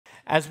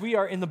As we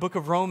are in the book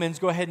of Romans,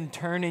 go ahead and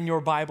turn in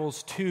your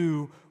Bibles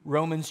to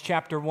Romans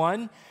chapter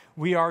 1.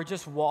 We are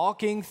just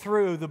walking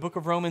through the book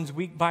of Romans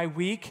week by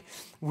week.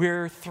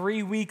 We're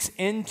 3 weeks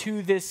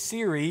into this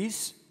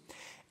series,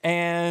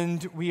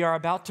 and we are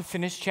about to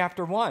finish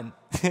chapter 1.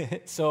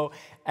 So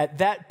at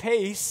that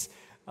pace,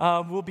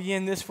 we'll be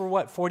in this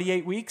for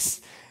 48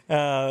 weeks?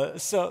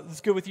 So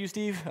it's good with you,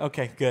 Steve?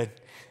 Okay, good.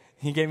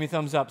 He gave me a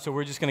thumbs up, so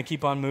we're just going to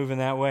keep on moving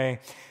that way.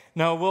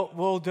 No,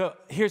 we'll do.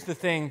 Here's the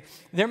thing.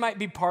 There might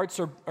be parts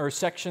or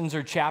sections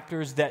or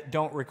chapters that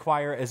don't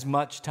require as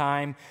much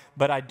time,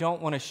 but I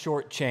don't want to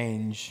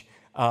shortchange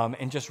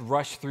and just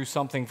rush through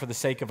something for the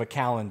sake of a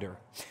calendar.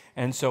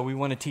 And so we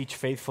want to teach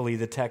faithfully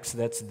the text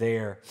that's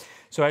there.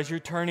 So as you're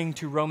turning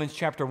to Romans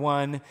chapter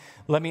 1,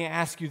 let me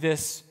ask you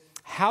this.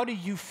 How do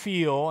you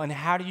feel and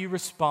how do you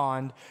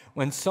respond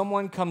when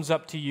someone comes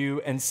up to you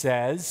and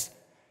says,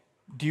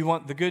 do you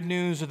want the good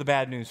news or the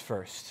bad news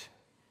first?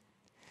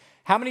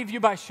 How many of you,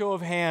 by show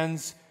of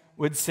hands,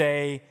 would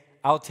say,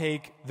 I'll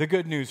take the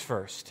good news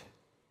first?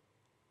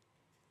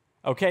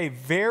 Okay,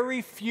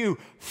 very few.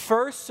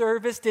 First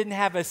service didn't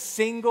have a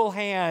single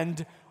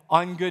hand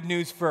on good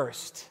news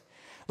first.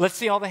 Let's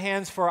see all the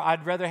hands for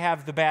I'd rather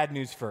have the bad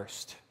news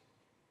first.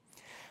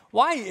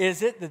 Why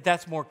is it that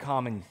that's more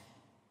common?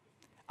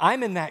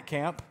 I'm in that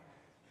camp.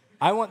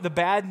 I want the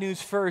bad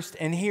news first,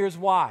 and here's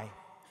why.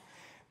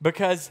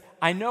 Because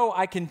I know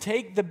I can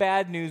take the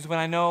bad news when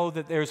I know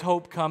that there's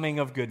hope coming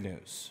of good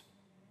news,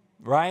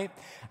 right?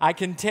 I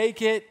can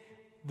take it,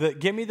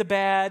 give me the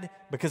bad,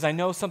 because I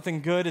know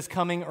something good is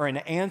coming or an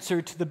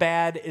answer to the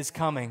bad is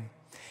coming.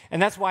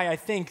 And that's why I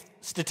think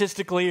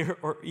statistically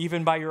or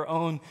even by your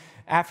own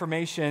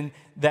affirmation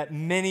that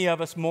many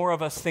of us, more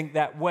of us think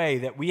that way,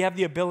 that we have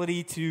the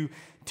ability to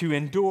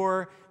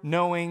endure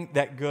knowing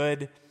that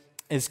good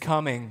is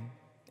coming.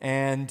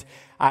 And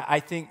I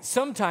think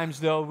sometimes,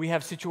 though, we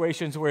have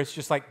situations where it's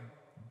just like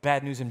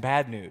bad news and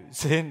bad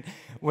news. And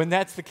when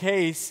that's the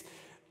case,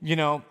 you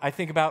know, I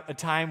think about a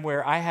time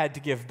where I had to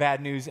give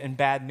bad news and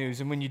bad news.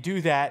 And when you do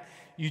that,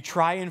 you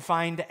try and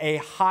find a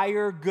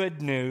higher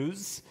good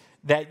news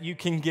that you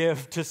can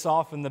give to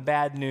soften the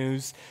bad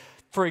news.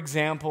 For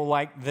example,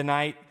 like the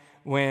night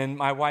when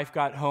my wife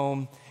got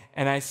home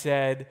and I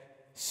said,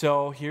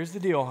 so here's the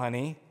deal,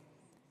 honey.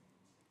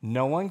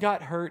 No one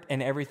got hurt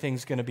and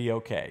everything's going to be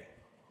okay.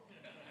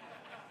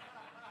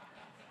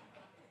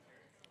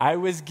 I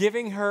was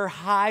giving her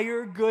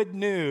higher good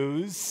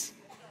news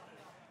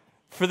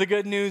for the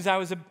good news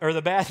or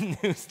the bad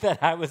news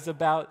that I was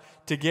about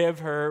to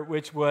give her,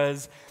 which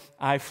was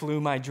I flew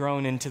my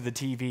drone into the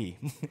TV,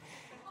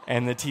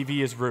 and the TV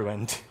is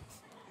ruined.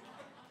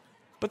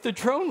 But the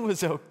drone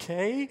was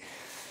okay.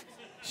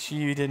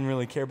 She didn't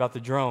really care about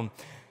the drone.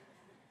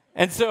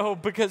 And so,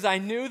 because I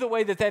knew the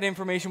way that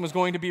information was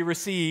going to be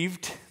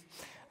received,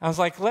 I was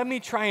like, let me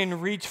try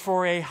and reach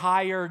for a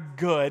higher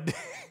good.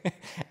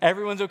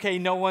 Everyone's okay,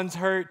 no one's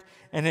hurt,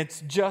 and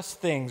it's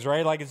just things,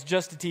 right? Like it's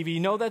just a TV.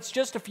 No, that's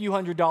just a few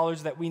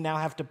 $100s that we now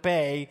have to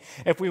pay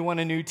if we want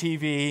a new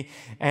TV.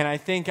 And I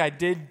think I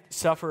did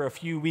suffer a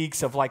few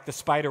weeks of like the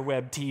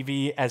spiderweb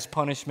TV as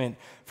punishment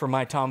for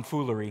my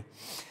tomfoolery.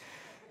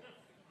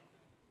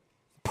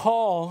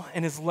 Paul,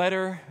 in his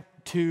letter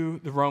to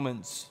the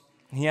Romans,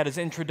 he had his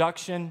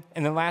introduction,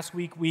 and then last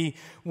week we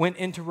went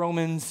into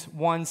Romans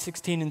 1,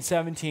 16 and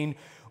 17,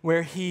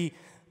 where he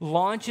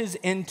launches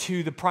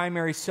into the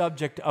primary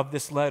subject of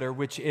this letter,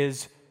 which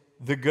is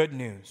the good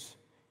news.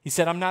 He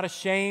said, I'm not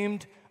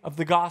ashamed of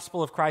the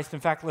gospel of Christ. In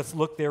fact, let's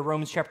look there,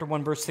 Romans chapter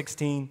 1, verse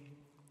 16.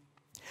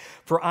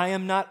 For I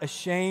am not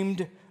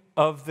ashamed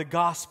of the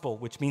gospel,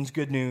 which means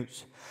good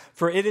news.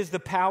 For it is the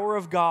power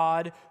of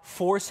God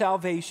for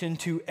salvation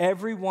to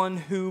everyone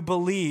who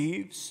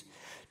believes,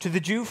 to the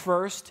Jew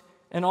first,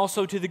 and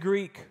also to the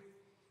Greek.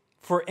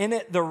 For in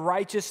it the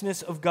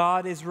righteousness of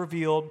God is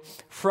revealed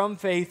from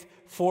faith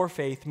for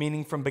faith,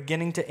 meaning from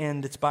beginning to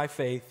end, it's by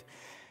faith.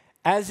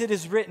 As it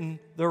is written,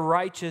 the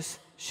righteous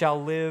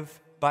shall live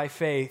by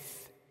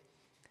faith.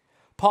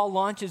 Paul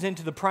launches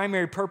into the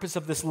primary purpose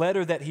of this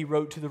letter that he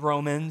wrote to the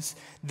Romans,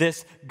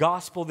 this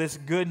gospel, this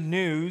good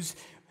news,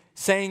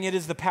 saying it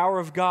is the power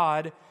of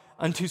God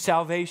unto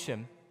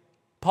salvation.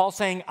 Paul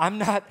saying, I'm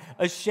not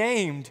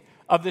ashamed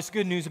of this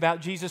good news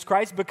about Jesus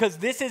Christ because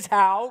this is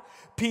how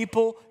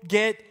people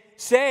get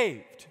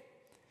saved.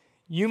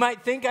 You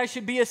might think I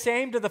should be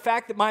ashamed of the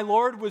fact that my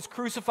Lord was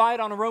crucified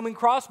on a Roman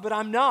cross, but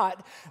I'm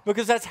not,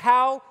 because that's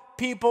how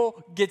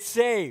people get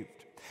saved.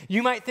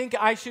 You might think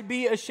I should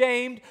be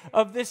ashamed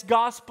of this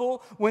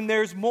gospel when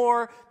there's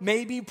more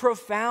maybe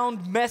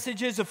profound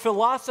messages of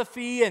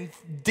philosophy and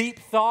deep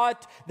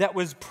thought that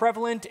was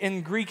prevalent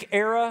in Greek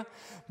era.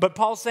 But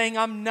Paul's saying,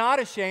 I'm not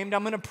ashamed.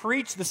 I'm going to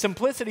preach the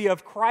simplicity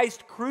of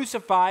Christ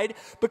crucified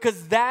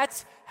because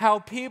that's how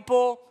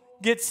people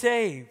get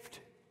saved.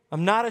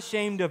 I'm not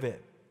ashamed of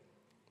it.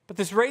 But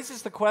this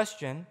raises the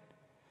question,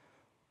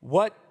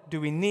 what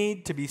do we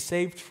need to be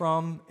saved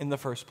from in the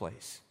first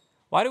place?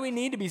 Why do we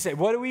need to be saved?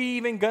 What are we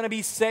even going to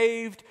be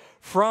saved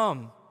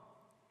from?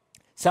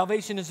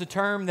 Salvation is a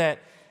term that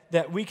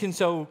that we can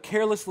so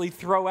carelessly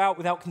throw out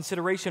without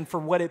consideration for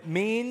what it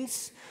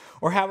means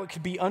or how it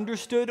could be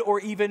understood or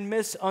even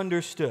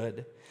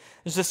misunderstood.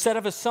 There's a set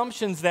of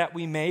assumptions that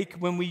we make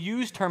when we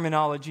use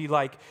terminology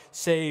like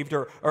saved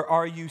or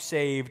are you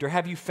saved or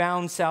have you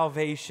found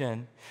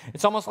salvation.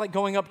 It's almost like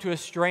going up to a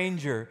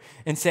stranger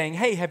and saying,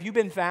 hey, have you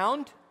been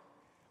found?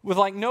 With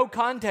like no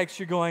context,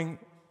 you're going,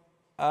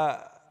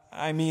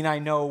 I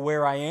know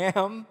where I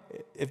am,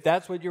 if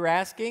that's what you're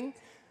asking.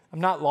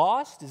 I'm not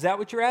lost. Is that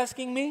what you're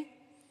asking me?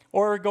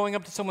 Or going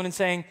up to someone and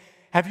saying,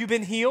 have you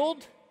been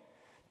healed?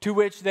 To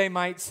which they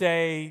might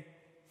say,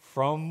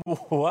 from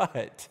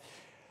what?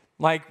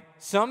 Like,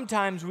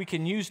 sometimes we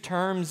can use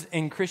terms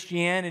in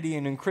Christianity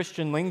and in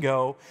Christian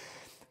lingo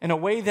in a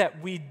way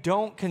that we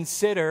don't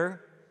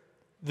consider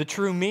the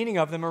true meaning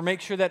of them or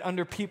make sure that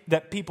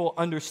that people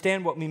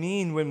understand what we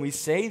mean when we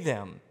say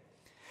them.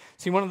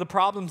 See, one of the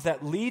problems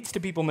that leads to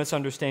people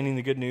misunderstanding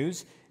the good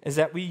news is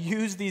that we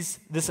use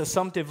this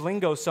assumptive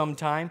lingo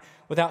sometime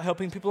without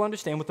helping people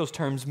understand what those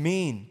terms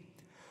mean.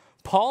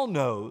 Paul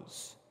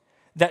knows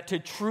that to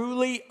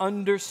truly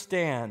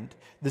understand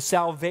the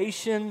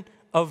salvation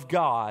of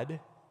God,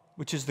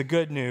 which is the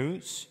good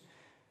news,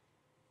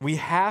 we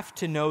have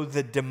to know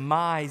the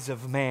demise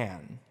of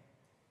man,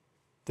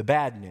 the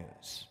bad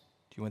news.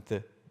 Do you want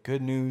the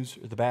good news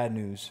or the bad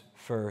news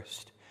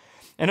first?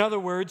 In other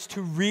words,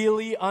 to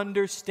really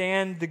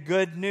understand the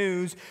good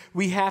news,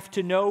 we have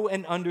to know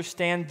and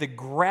understand the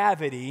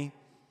gravity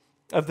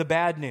of the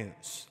bad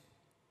news.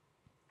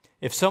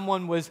 If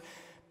someone was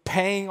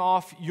paying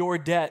off your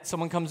debt,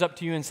 someone comes up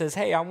to you and says,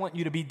 hey, I want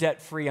you to be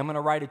debt-free. I'm going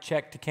to write a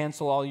check to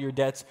cancel all your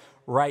debts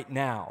right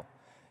now.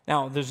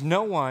 Now, there's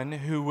no one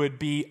who would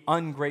be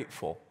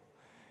ungrateful.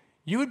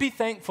 You would be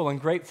thankful and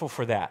grateful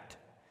for that.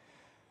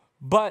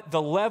 But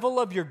the level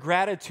of your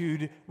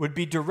gratitude would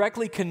be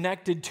directly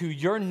connected to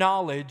your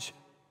knowledge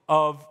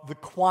of the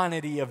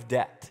quantity of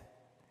debt.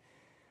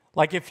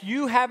 Like if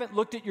you haven't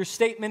looked at your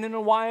statement in a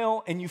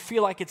while and you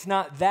feel like it's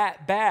not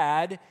that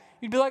bad,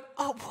 you'd be like,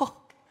 oh,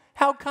 well,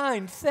 how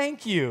kind,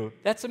 thank you.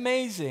 That's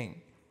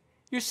amazing.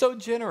 You're so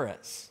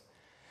generous.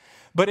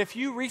 But if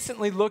you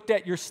recently looked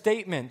at your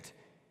statement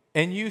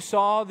and you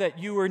saw that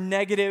you were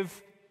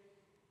negative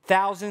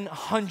 $1,000,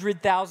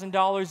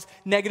 $100,000,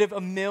 negative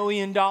 $1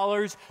 million,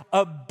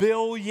 $1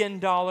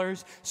 billion,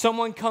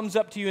 someone comes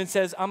up to you and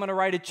says, I'm going to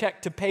write a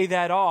check to pay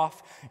that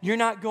off. You're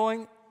not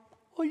going,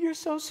 well, you're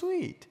so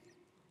sweet.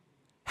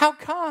 How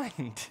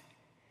kind.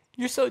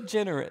 You're so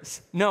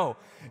generous. No,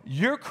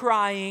 you're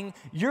crying,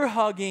 you're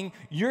hugging,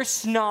 you're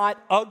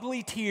snot,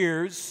 ugly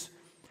tears.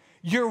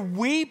 You're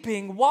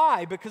weeping.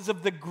 Why? Because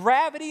of the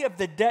gravity of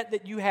the debt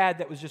that you had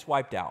that was just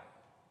wiped out.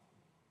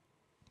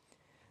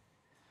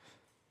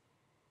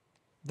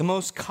 The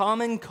most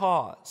common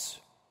cause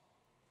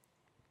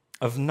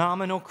of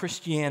nominal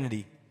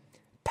Christianity,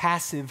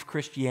 passive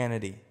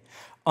Christianity,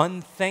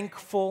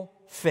 unthankful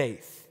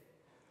faith,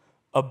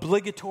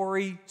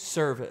 obligatory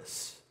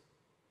service,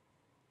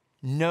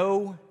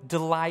 no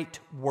delight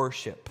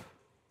worship.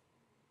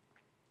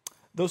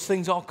 Those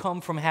things all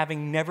come from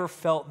having never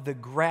felt the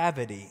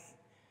gravity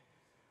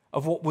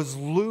of what was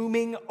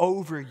looming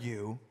over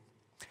you,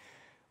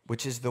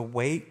 which is the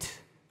weight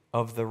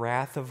of the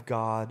wrath of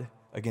God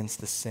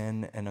against the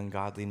sin and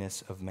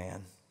ungodliness of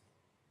man.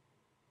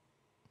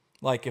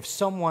 Like if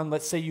someone,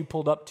 let's say you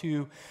pulled up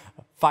to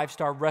a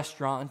 5-star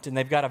restaurant and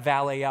they've got a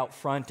valet out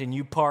front and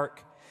you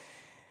park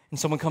and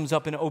someone comes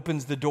up and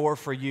opens the door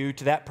for you,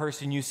 to that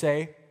person you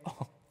say,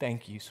 oh,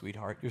 thank you,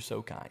 sweetheart, you're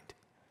so kind.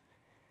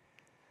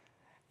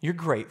 You're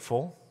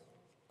grateful,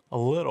 a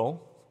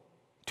little,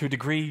 to a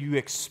degree you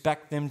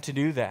expect them to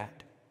do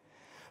that.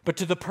 But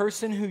to the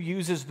person who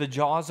uses the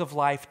jaws of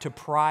life to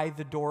pry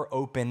the door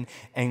open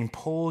and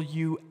pull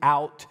you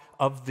out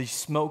of the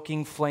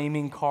smoking,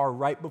 flaming car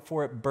right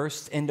before it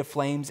bursts into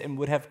flames and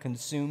would have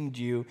consumed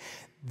you,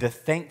 the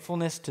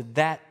thankfulness to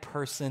that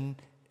person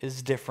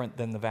is different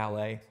than the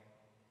valet.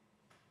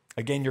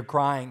 Again, you're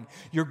crying,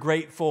 you're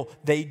grateful,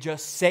 they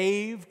just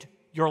saved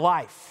your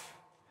life.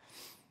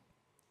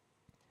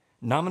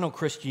 Nominal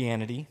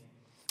Christianity,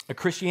 a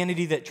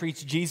Christianity that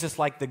treats Jesus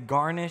like the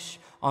garnish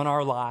on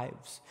our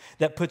lives,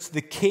 that puts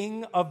the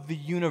King of the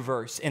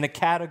universe in a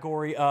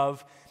category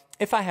of,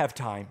 if I have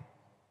time.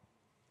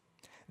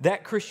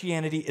 That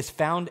Christianity is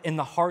found in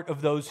the heart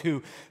of those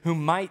who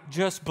might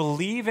just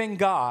believe in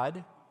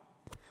God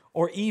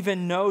or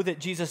even know that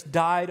Jesus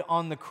died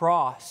on the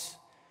cross,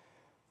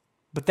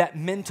 but that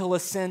mental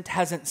assent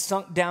hasn't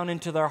sunk down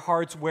into their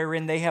hearts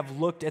wherein they have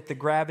looked at the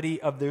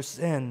gravity of their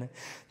sin.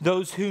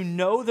 Those who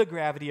know the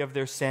gravity of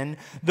their sin,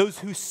 those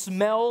who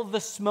smell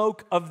the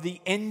smoke of the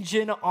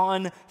engine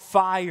on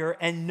fire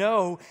and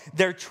know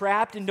they're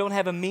trapped and don't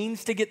have a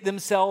means to get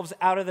themselves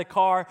out of the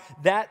car,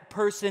 that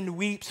person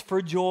weeps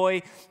for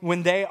joy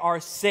when they are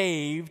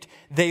saved.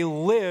 They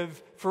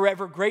live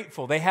forever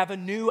grateful. They have a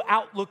new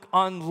outlook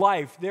on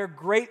life. They're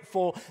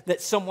grateful that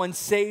someone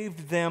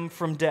saved them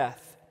from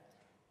death.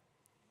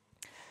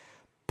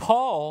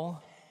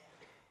 Paul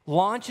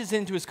launches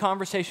into his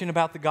conversation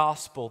about the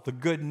gospel, the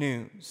good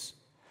news,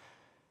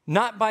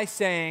 not by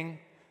saying,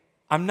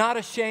 I'm not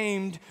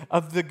ashamed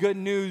of the good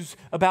news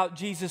about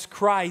Jesus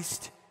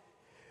Christ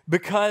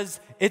because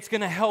it's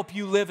going to help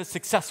you live a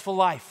successful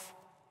life.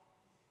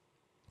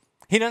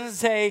 He doesn't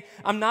say,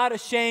 I'm not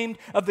ashamed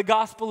of the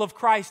gospel of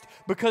Christ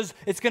because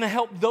it's going to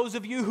help those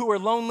of you who are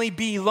lonely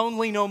be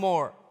lonely no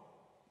more.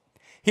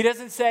 He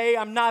doesn't say,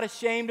 I'm not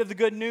ashamed of the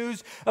good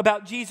news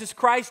about Jesus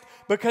Christ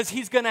because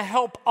he's going to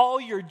help all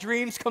your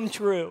dreams come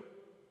true.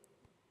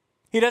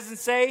 He doesn't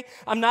say,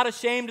 I'm not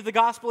ashamed of the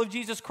gospel of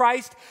Jesus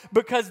Christ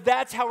because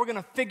that's how we're going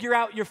to figure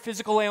out your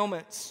physical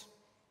ailments.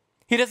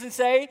 He doesn't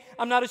say,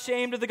 I'm not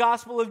ashamed of the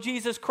gospel of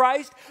Jesus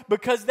Christ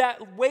because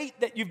that weight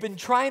that you've been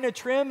trying to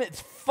trim,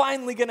 it's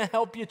finally going to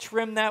help you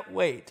trim that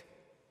weight.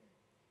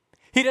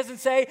 He doesn't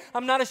say,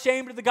 I'm not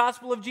ashamed of the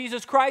gospel of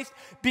Jesus Christ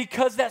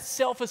because that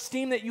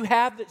self-esteem that you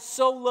have that's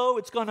so low,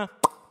 it's going to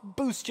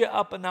boost you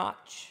up a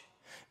notch.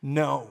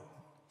 No.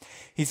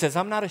 He says,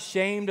 I'm not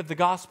ashamed of the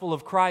gospel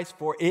of Christ,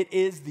 for it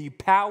is the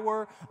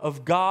power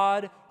of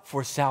God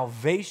for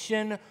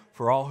salvation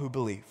for all who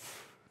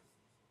believe.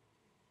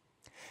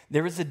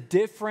 There is a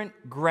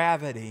different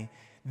gravity.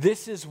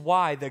 This is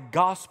why the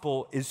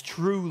gospel is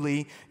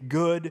truly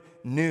good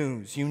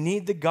news. You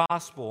need the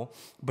gospel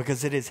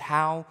because it is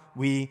how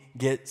we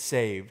get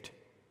saved.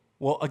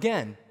 Well,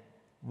 again,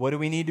 what do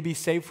we need to be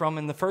saved from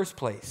in the first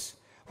place?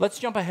 Let's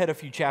jump ahead a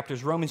few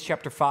chapters. Romans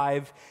chapter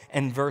 5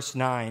 and verse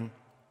 9.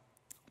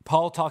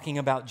 Paul, talking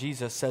about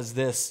Jesus, says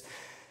this,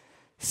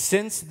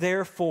 since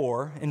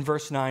therefore, in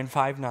verse 9,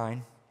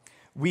 5:9,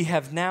 we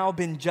have now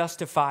been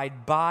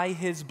justified by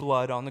his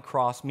blood on the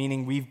cross,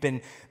 meaning we've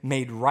been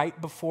made right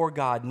before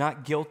God,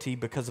 not guilty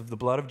because of the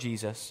blood of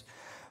Jesus.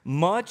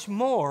 Much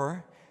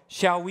more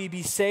shall we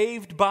be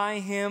saved by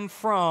him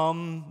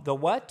from the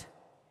what?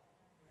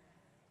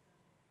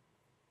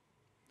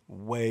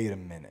 Wait a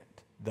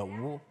minute.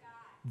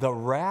 The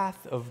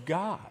wrath of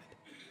God.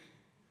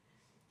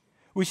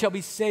 We shall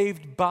be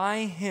saved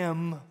by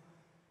him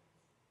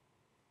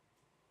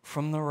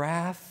from the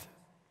wrath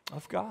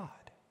of God.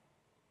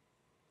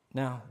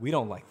 Now, we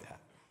don't like that.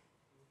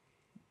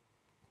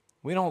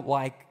 We don't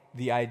like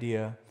the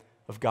idea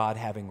of God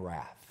having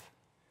wrath.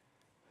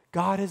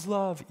 God is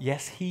love.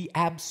 Yes, he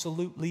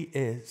absolutely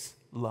is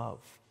love.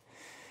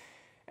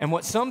 And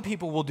what some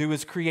people will do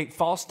is create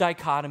false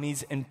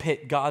dichotomies and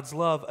pit God's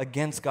love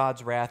against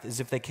God's wrath as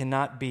if they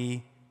cannot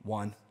be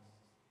one.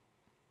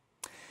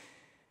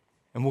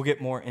 And we'll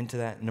get more into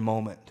that in a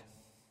moment.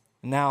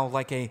 Now,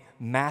 like a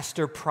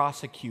master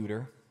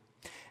prosecutor,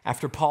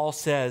 after Paul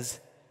says,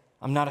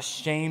 I'm not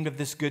ashamed of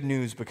this good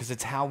news because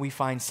it's how we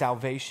find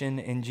salvation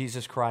in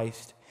Jesus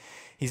Christ,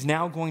 he's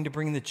now going to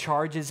bring the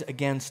charges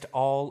against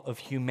all of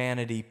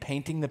humanity,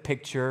 painting the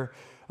picture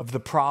of the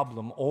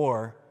problem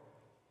or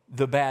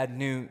the bad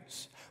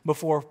news.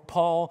 Before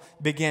Paul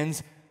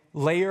begins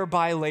layer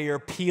by layer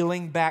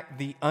peeling back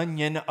the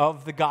onion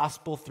of the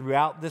gospel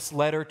throughout this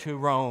letter to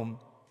Rome,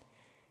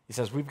 he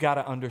says, we've got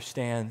to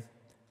understand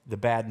the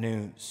bad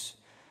news.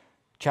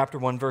 Chapter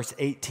 1, verse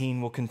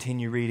 18, we'll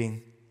continue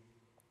reading.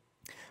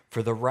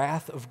 For the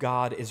wrath of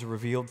God is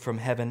revealed from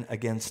heaven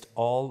against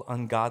all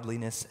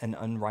ungodliness and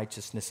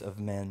unrighteousness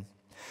of men,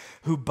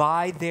 who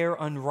by their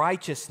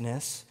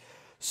unrighteousness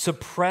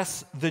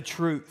suppress the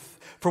truth.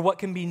 For what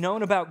can be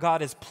known about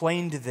God is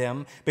plain to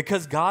them,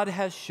 because God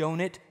has shown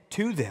it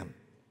to them.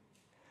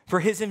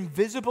 For his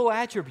invisible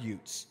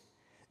attributes,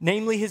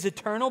 namely his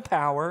eternal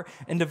power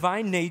and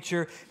divine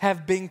nature,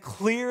 have been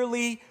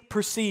clearly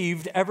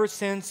perceived ever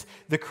since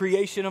the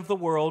creation of the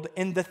world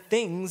in the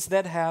things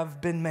that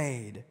have been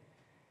made.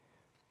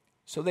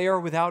 So they are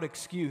without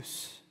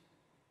excuse.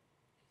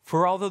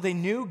 For although they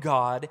knew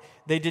God,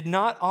 they did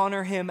not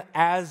honor him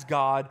as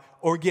God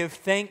or give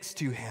thanks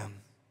to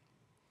him.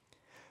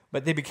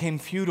 But they became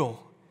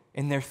futile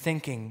in their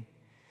thinking,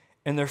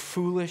 and their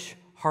foolish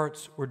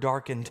hearts were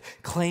darkened.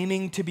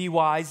 Claiming to be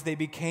wise, they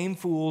became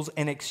fools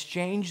and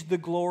exchanged the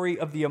glory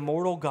of the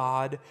immortal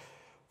God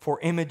for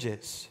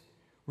images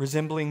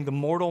resembling the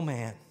mortal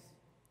man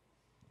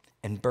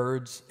and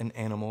birds and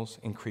animals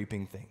and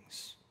creeping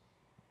things.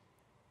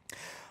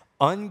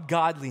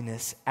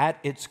 Ungodliness at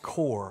its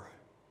core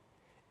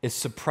is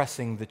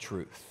suppressing the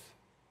truth.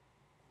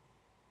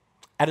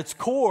 At its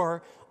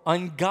core,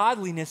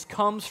 ungodliness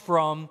comes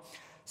from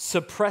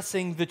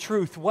suppressing the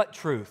truth. What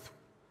truth?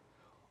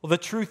 Well, the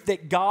truth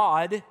that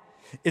God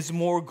is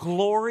more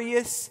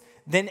glorious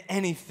than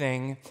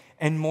anything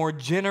and more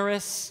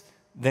generous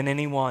than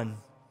anyone.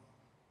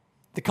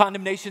 The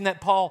condemnation that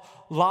Paul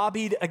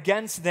lobbied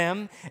against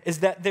them is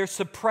that their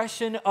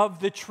suppression of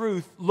the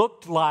truth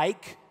looked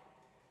like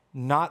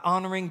not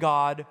honoring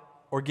God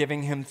or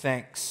giving him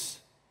thanks.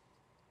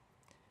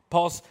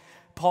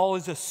 Paul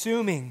is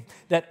assuming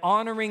that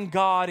honoring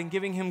God and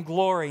giving him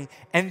glory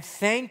and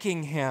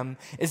thanking him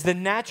is the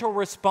natural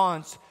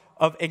response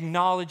of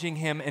acknowledging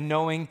him and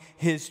knowing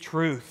his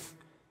truth.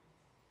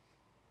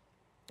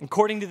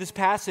 According to this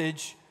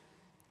passage,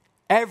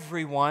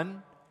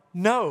 everyone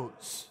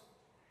knows.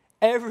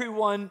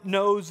 Everyone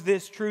knows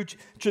this truth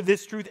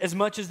as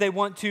much as they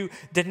want to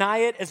deny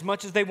it, as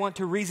much as they want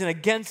to reason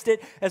against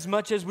it, as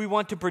much as we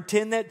want to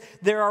pretend that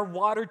there are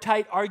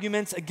watertight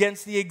arguments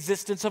against the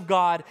existence of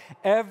God.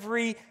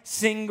 Every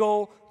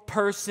single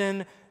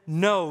person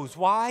knows.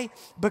 Why?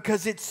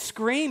 Because it's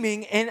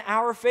screaming in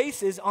our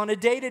faces on a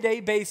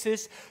day-to-day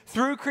basis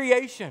through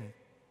creation.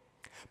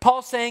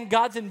 Paul's saying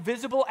God's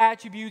invisible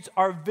attributes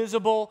are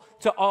visible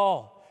to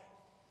all.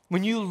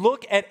 When you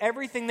look at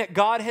everything that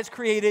God has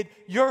created,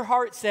 your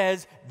heart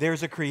says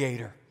there's a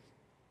creator.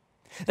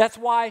 That's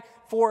why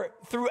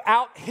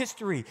throughout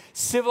history,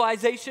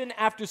 civilization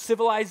after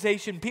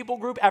civilization, people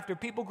group after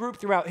people group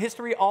throughout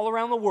history all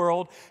around the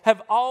world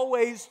have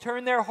always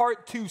turned their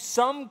heart to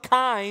some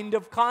kind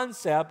of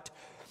concept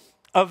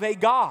of a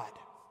God.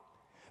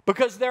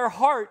 Because their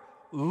heart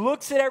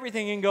looks at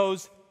everything and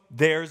goes,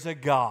 there's a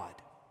God.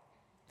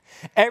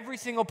 Every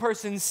single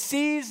person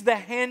sees the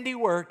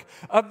handiwork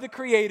of the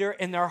Creator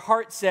and their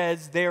heart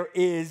says there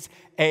is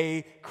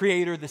a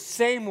Creator, the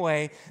same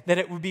way that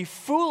it would be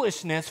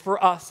foolishness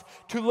for us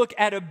to look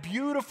at a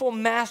beautiful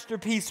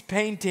masterpiece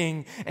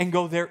painting and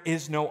go, there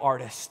is no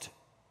artist.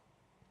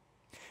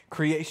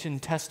 Creation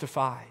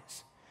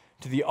testifies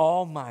to the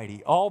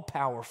almighty,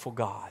 all-powerful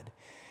God.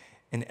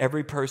 And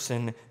every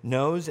person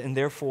knows and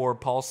therefore,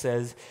 Paul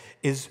says,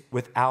 is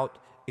without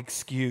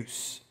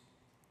excuse.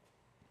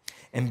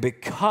 And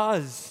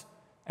because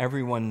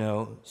everyone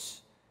knows,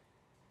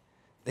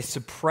 they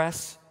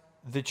suppress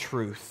the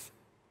truth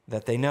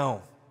that they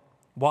know.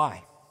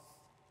 Why?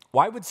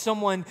 Why would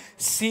someone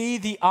see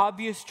the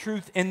obvious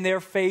truth in their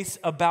face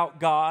about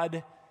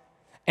God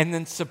and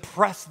then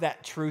suppress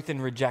that truth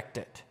and reject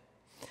it?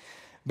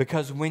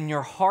 Because when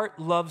your heart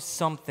loves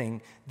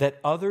something that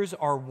others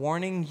are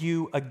warning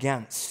you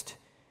against,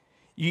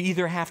 you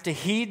either have to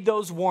heed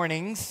those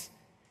warnings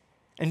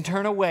and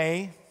turn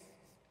away,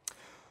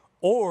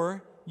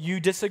 or you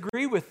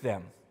disagree with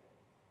them.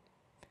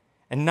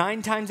 And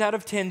 9 times out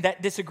of 10,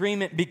 that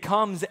disagreement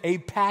becomes a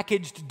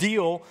packaged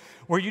deal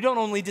where you don't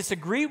only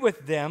disagree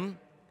with them,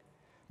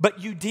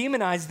 but you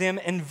demonize them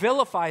and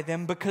vilify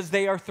them because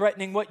they are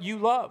threatening what you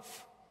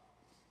love.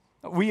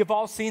 We have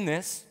all seen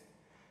this.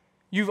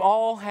 You've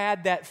all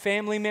had that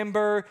family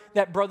member,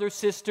 that brother,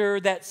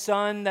 sister, that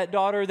son, that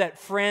daughter, that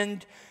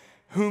friend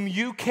whom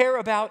you care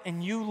about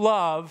and you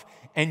love,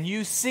 and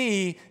you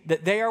see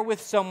that they are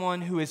with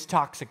someone who is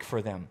toxic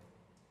for them.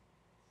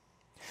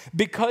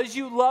 Because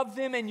you love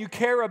them and you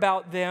care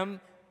about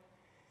them,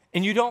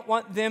 and you don't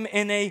want them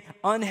in an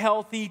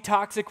unhealthy,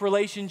 toxic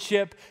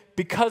relationship,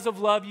 because of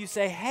love, you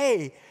say,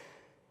 hey,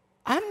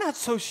 I'm not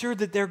so sure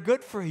that they're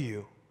good for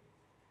you.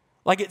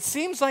 Like it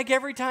seems like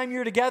every time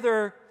you're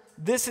together,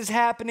 this is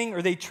happening,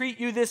 or they treat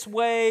you this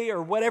way,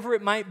 or whatever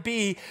it might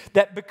be,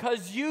 that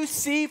because you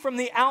see from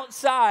the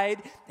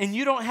outside and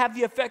you don't have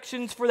the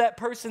affections for that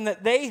person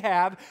that they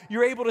have,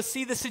 you're able to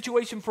see the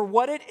situation for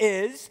what it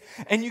is,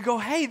 and you go,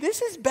 hey,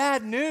 this is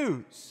bad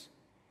news.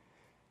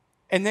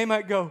 And they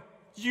might go,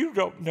 you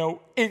don't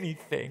know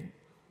anything.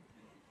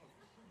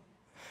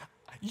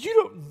 You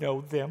don't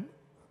know them.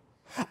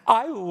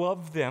 I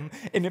love them,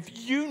 and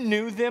if you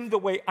knew them the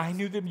way I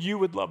knew them, you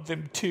would love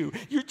them too.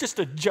 You're just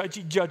a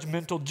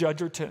judgmental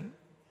judgerton.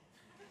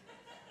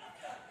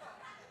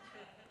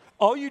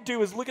 All you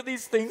do is look at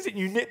these things and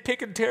you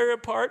nitpick and tear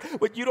apart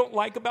what you don't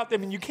like about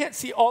them, and you can't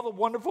see all the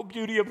wonderful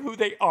beauty of who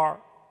they are.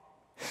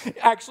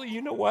 Actually,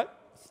 you know what?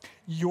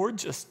 You're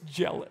just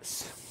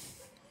jealous.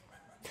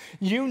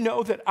 You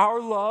know that our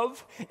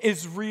love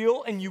is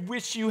real, and you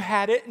wish you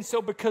had it, and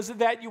so because of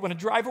that, you want to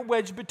drive a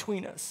wedge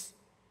between us.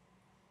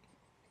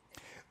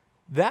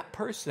 That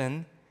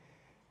person,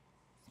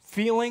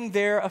 feeling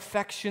their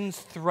affections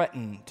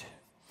threatened,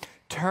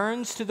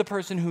 turns to the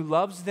person who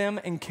loves them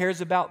and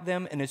cares about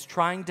them and is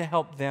trying to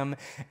help them,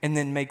 and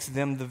then makes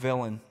them the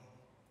villain.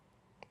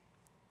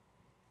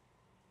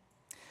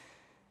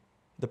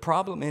 The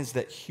problem is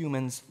that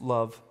humans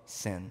love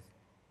sin.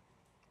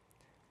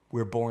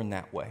 We're born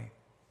that way.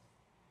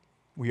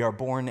 We are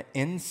born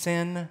in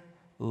sin,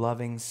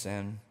 loving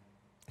sin.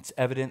 It's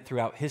evident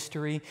throughout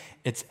history.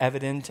 It's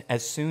evident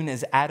as soon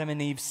as Adam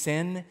and Eve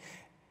sin,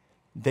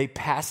 they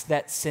pass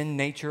that sin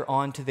nature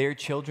on to their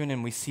children,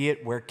 and we see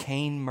it where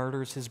Cain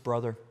murders his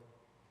brother.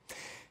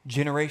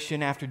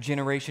 Generation after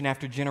generation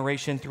after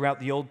generation throughout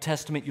the Old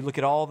Testament, you look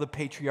at all the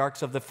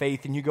patriarchs of the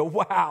faith and you go,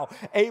 wow,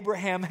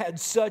 Abraham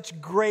had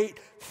such great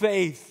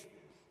faith.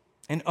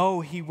 And oh,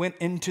 he went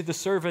into the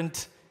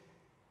servant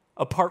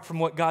apart from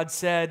what God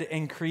said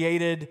and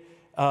created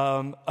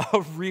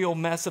a real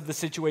mess of the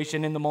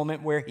situation in the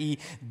moment where he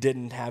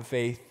didn't have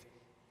faith.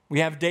 We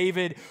have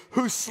David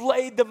who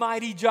slayed the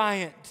mighty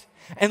giant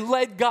and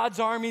led God's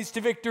armies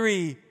to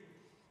victory,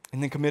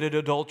 and then committed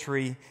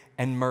adultery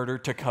and murder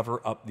to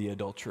cover up the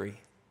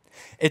adultery.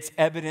 It's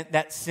evident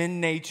that sin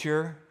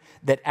nature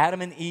that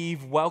Adam and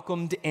Eve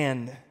welcomed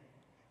in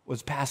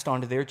was passed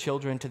on to their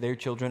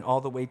children, all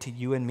the way to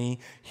you and me.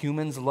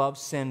 Humans love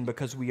sin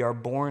because we are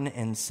born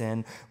in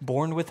sin,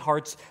 born with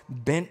hearts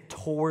bent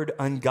toward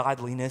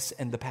ungodliness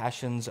and the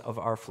passions of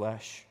our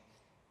flesh.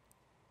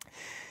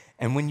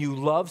 And when you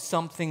love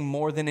something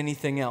more than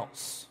anything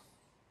else,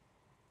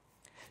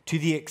 to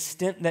the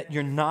extent that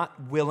you're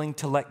not willing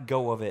to let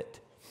go of it,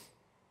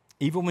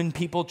 even when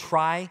people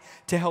try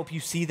to help you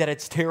see that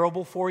it's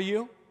terrible for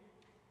you,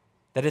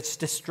 that it's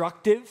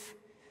destructive,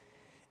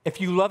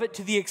 if you love it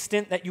to the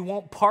extent that you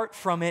won't part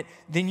from it,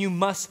 then you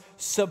must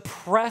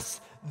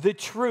suppress the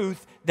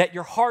truth that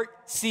your heart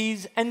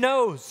sees and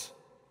knows.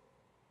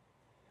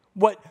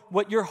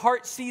 What your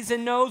heart sees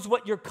and knows,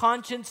 what your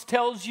conscience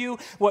tells you,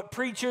 what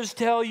preachers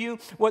tell you,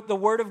 what the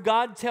Word of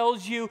God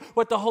tells you,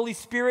 what the Holy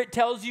Spirit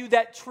tells you,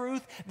 that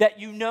truth that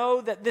you know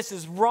that this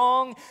is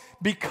wrong,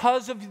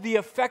 because of the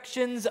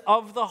affections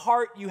of the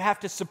heart, you have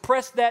to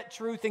suppress that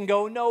truth and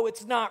go, no,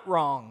 it's not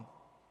wrong.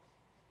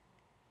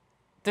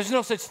 There's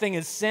no such thing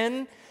as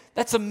sin.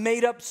 That's a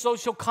made-up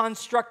social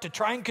construct to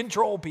try and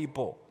control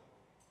people.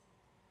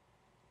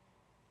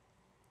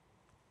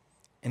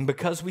 And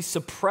because we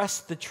suppress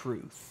the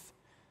truth,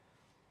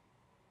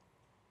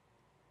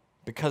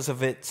 because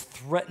of its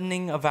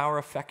threatening of our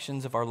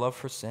affections, of our love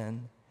for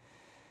sin,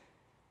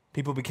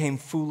 people became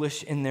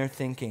foolish in their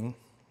thinking,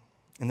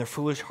 and their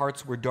foolish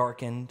hearts were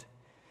darkened.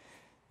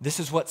 This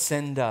is what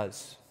sin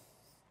does.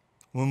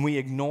 When we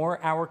ignore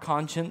our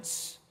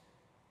conscience,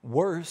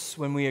 worse,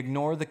 when we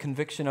ignore the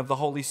conviction of the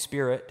Holy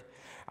Spirit,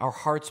 our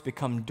hearts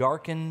become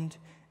darkened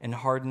and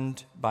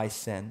hardened by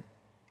sin.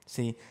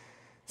 See,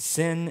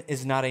 sin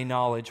is not a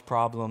knowledge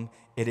problem,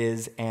 it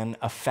is an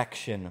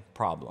affection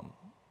problem.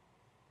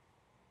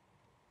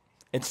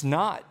 It's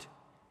not,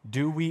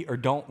 do we or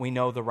don't we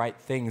know the right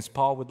things?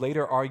 Paul would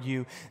later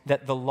argue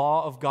that the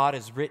law of God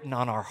is written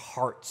on our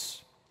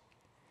hearts.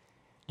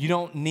 You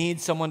don't need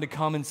someone to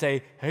come and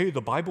say, hey, the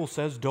Bible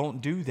says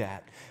don't do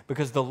that,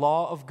 because the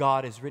law of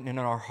God is written in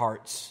our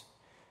hearts.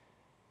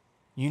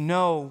 You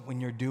know when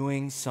you're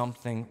doing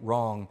something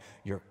wrong.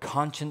 Your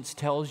conscience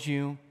tells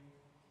you,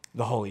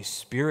 the Holy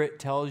Spirit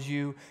tells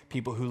you,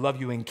 people who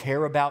love you and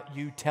care about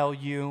you tell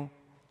you.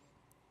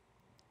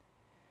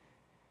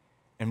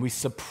 And we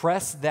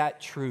suppress that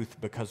truth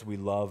because we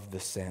love the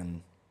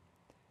sin.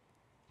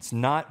 It's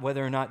not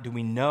whether or not do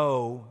we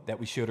know that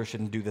we should or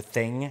shouldn't do the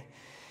thing.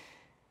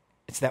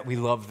 It's that we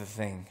love the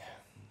thing.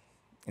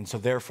 And so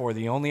therefore,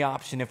 the only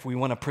option if we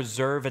want to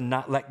preserve and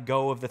not let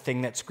go of the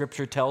thing that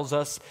Scripture tells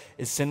us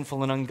is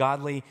sinful and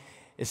ungodly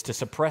is to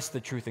suppress the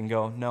truth and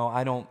go, no,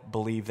 I don't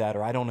believe that,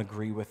 or I don't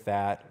agree with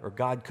that, or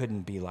God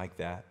couldn't be like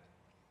that.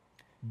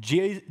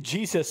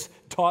 Jesus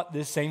taught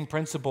this same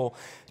principle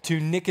to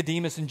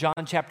Nicodemus in John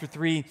chapter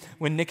 3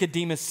 when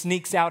Nicodemus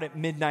sneaks out at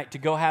midnight to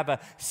go have a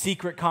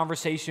secret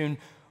conversation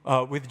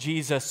with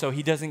Jesus so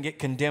he doesn't get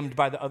condemned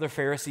by the other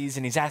Pharisees,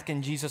 and he's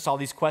asking Jesus all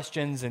these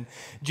questions, and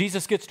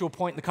Jesus gets to a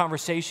point in the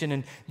conversation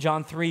in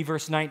John 3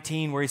 verse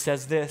 19 where he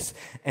says this,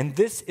 and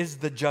this is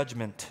the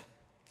judgment.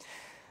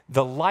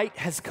 The light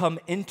has come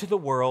into the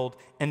world,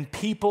 and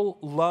people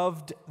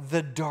loved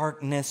the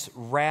darkness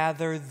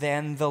rather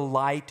than the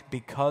light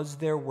because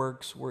their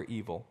works were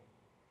evil.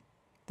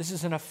 This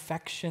is an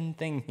affection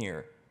thing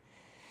here.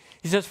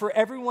 He says, for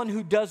everyone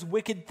who does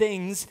wicked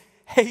things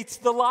hates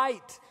the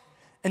light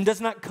and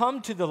does not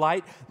come to the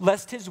light,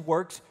 lest his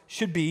works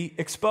should be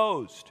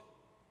exposed.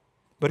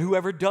 But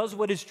whoever does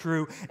what is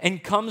true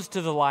and comes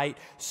to the light,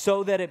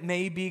 so that it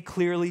may be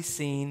clearly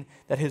seen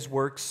that his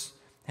works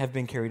have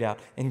been carried out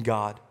in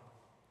God.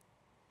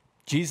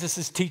 Jesus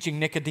is teaching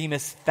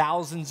Nicodemus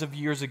thousands of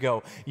years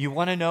ago. You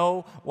want to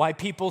know why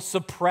people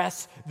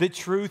suppress the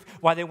truth?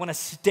 Why they want to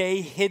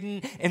stay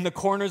hidden in the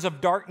corners of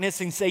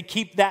darkness and say,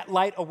 keep that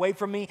light away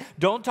from me?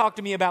 Don't talk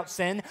to me about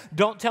sin.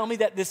 Don't tell me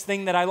that this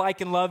thing that I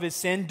like and love is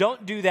sin.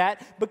 Don't do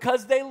that,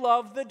 because they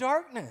love the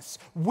darkness.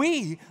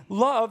 We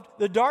loved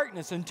the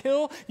darkness.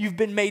 Until you've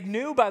been made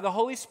new by the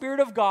Holy Spirit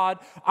of God,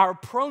 our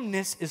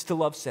proneness is to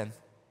love sin,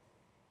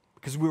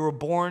 because we were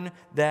born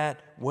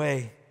that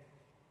way.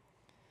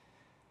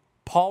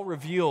 Paul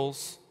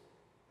reveals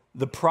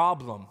the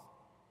problem,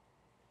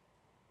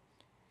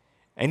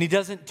 and he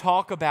doesn't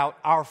talk about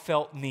our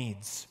felt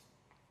needs.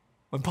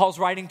 When Paul's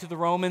writing to the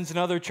Romans and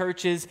other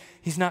churches,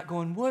 he's not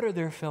going, what are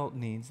their felt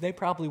needs? They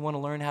probably want to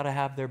learn how to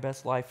have their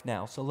best life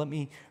now, so let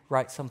me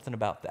write something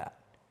about that.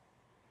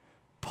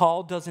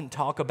 Paul doesn't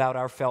talk about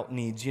our felt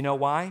needs. You know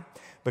why?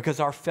 Because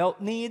our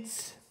felt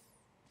needs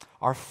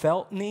are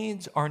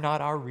not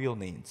our real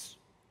needs.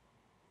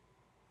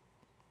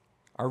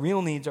 Our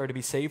real needs are to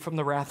be saved from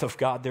the wrath of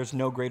God. There's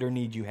no greater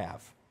need you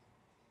have.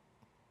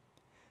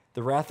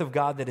 The wrath of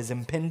God that is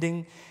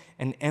impending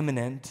and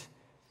imminent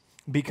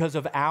because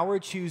of our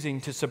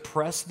choosing to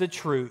suppress the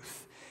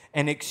truth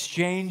and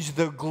exchange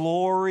the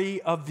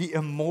glory of the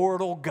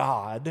immortal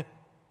God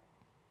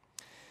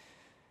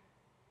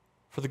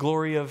for the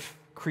glory of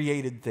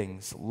created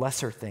things,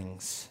 lesser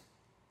things.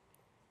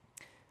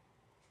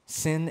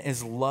 Sin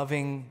is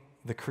loving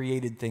the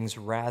created things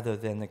rather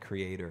than the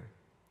Creator.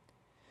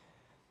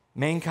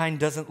 Mankind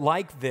doesn't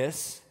like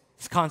this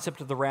concept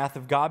of the wrath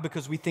of God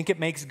because we think it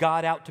makes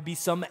God out to be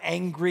some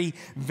angry,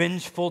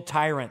 vengeful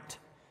tyrant.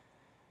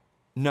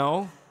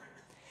 No,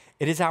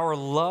 It is our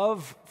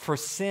love for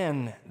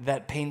sin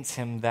that paints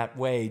him that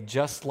way,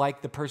 just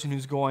like the person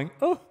who's going,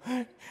 oh,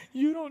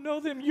 you don't know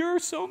them. You're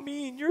so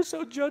mean. You're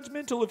so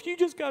judgmental. If you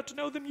just got to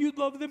know them, you'd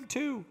love them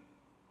too.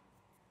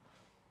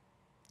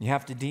 You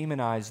have to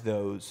demonize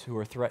those who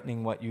are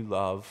threatening what you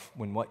love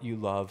when what you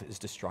love is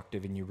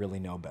destructive and you really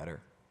know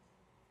better.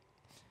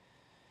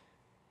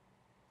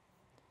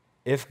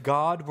 If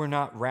God were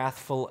not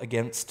wrathful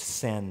against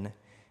sin,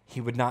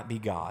 he would not be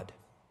God.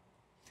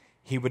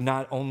 He would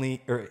not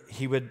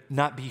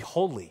be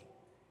holy.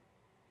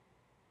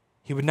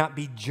 He would not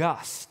be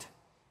just.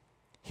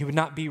 He would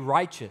not be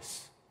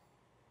righteous.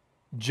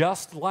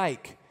 Just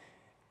like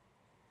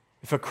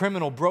if a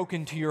criminal broke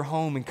into your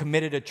home and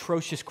committed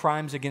atrocious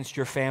crimes against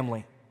your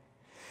family,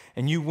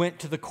 and you went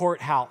to the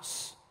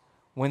courthouse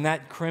when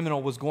that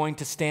criminal was going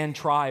to stand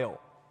trial,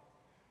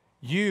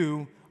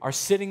 you are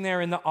sitting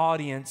there in the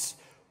audience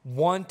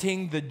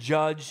wanting the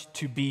judge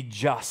to be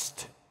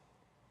just,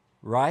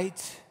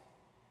 right?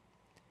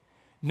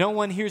 No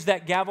one hears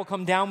that gavel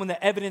come down when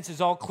the evidence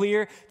is all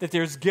clear that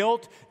there's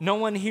guilt. No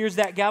one hears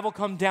that gavel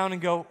come down and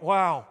go,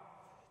 wow,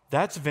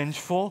 that's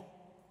vengeful.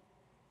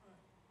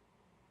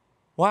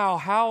 Wow,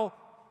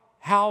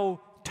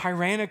 how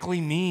tyrannically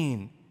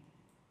mean.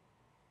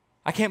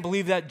 I can't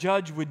believe that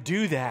judge would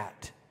do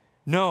that.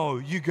 No,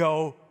 you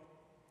go,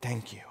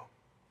 thank you.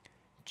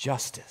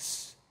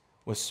 Justice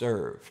was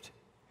served.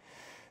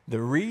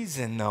 The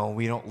reason, though,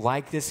 we don't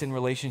like this in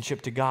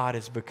relationship to God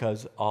is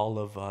because all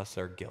of us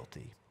are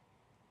guilty.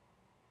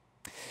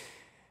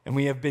 And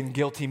we have been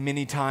guilty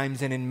many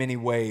times and in many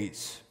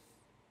ways.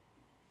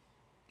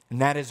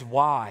 And that is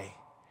why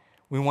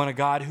we want a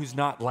God who's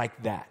not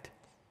like that.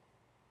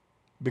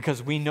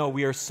 Because we know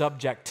we are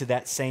subject to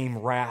that same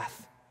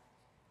wrath.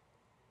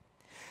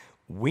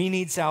 We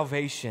need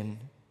salvation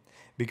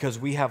because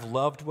we have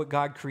loved what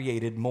God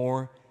created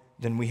more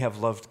than we have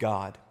loved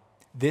God.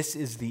 This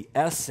is the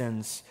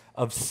essence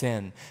of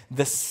sin.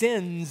 The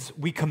sins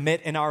we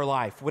commit in our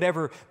life,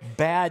 whatever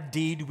bad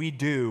deed we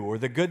do or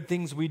the good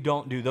things we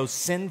don't do, those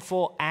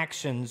sinful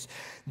actions,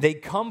 they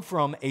come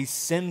from a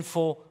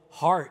sinful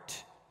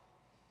heart.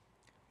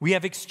 We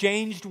have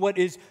exchanged what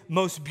is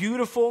most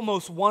beautiful,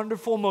 most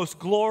wonderful, most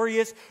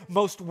glorious,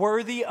 most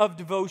worthy of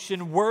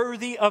devotion,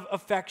 worthy of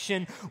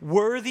affection,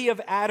 worthy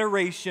of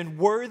adoration,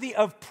 worthy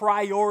of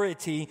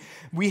priority.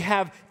 We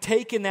have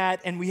taken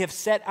that and we have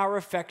set our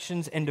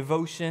affections and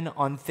devotion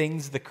on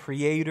things the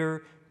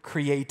Creator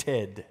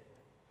created.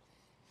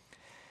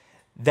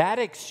 That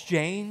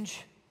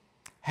exchange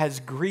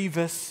has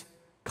grievous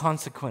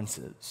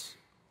consequences.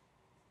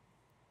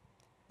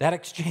 That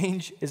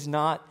exchange is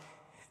not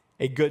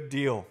a good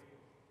deal.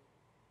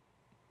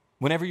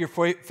 Whenever your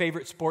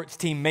favorite sports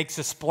team makes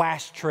a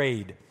splash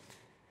trade,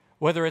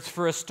 whether it's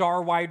for a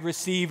star wide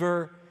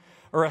receiver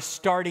or a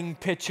starting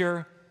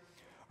pitcher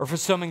or for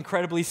some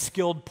incredibly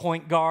skilled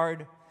point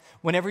guard,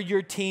 whenever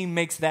your team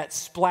makes that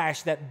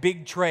splash, that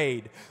big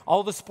trade,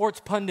 all the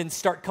sports pundits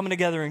start coming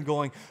together and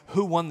going,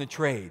 who won the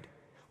trade?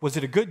 Was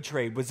it a good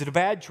trade? Was it a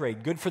bad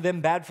trade? Good for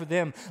them, bad for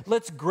them.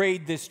 Let's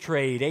grade this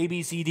trade. A,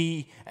 B, C,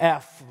 D,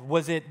 F.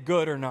 Was it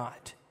good or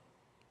not?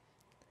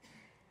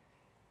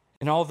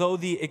 And although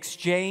the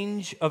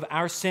exchange of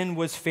our sin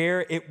was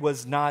fair, it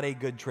was not a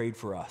good trade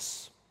for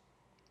us.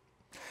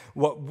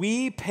 What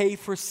we pay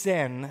for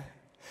sin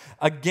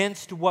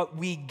against what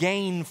we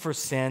gain for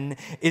sin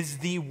is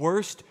the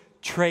worst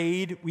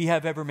trade we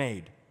have ever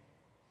made.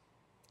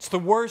 It's the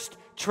worst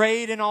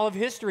trade in all of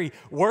history.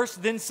 Worse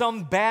than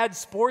some bad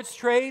sports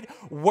trade,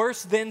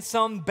 worse than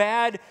some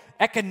bad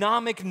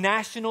economic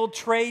national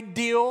trade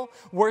deal,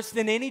 worse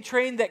than any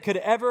trade that could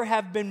ever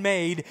have been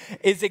made,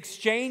 is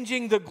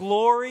exchanging the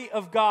glory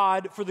of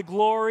God for the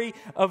glory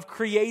of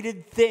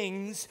created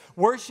things,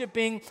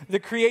 worshiping the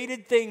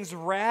created things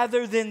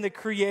rather than the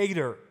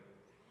Creator.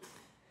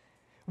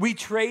 We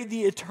trade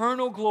the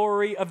eternal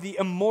glory of the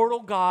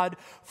immortal God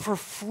for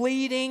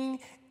fleeting,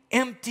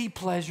 empty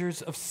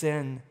pleasures of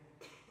sin.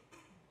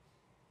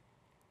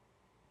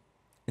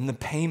 And the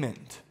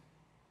payment,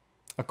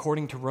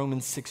 according to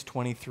Romans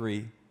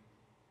 6:23,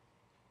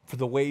 for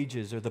the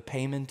wages or the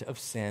payment of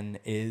sin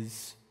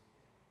is,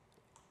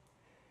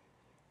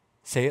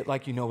 say it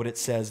like you know what it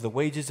says, the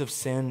wages of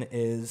sin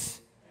is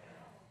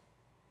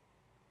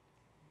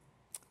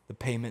the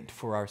payment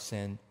for our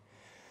sin.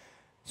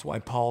 That's why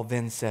Paul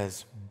then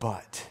says,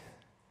 but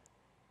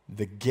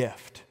the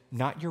gift,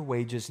 not your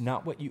wages,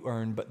 not what you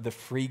earn, but the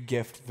free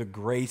gift, the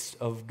grace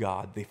of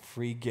God, the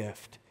free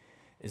gift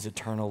is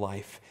eternal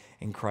life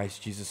in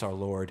Christ Jesus our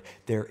Lord.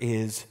 There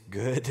is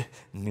good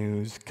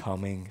news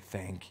coming.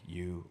 Thank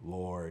you,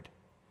 Lord.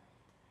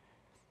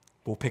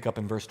 We'll pick up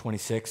in verse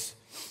 26.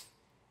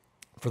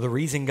 For the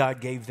reason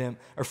God gave them,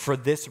 or for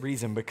this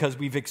reason, because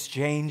we've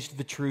exchanged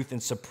the truth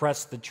and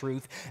suppressed the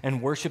truth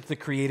and worshiped the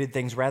created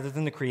things rather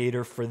than the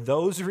Creator, for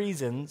those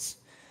reasons,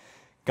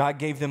 God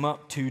gave them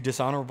up to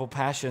dishonorable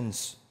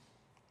passions.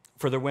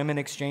 For the women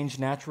exchanged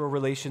natural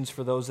relations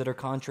for those that are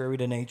contrary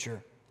to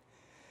nature.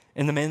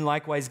 And the men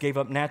likewise gave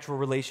up natural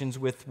relations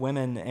with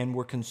women and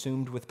were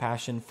consumed with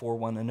passion for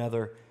one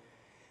another.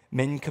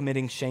 men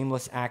committing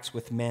shameless acts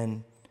with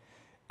men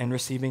and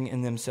receiving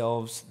in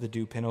themselves the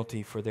due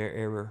penalty for their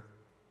error.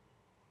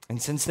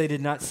 And since they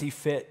did not see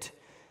fit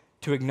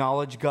to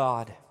acknowledge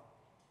God,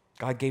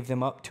 God gave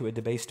them up to a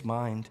debased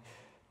mind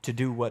to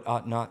do what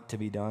ought not to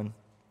be done.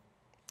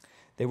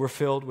 They were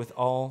filled with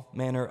all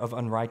manner of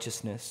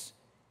unrighteousness,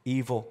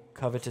 evil,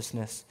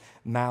 covetousness,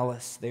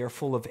 malice. They are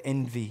full of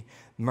envy,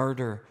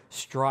 murder,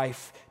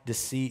 strife,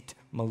 deceit,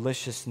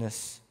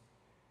 maliciousness.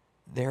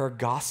 They are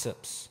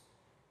gossips,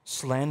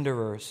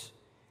 slanderers,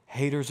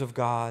 haters of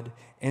God,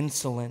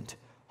 insolent,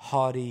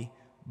 haughty,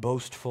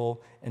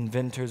 boastful,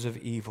 inventors of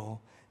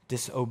evil,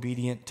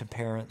 disobedient to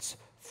parents,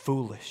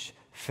 foolish,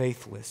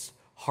 faithless,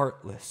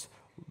 heartless,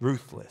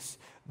 ruthless,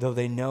 though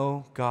they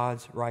know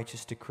God's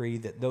righteous decree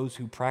that those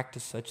who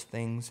practice such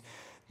things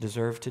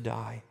deserve to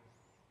die.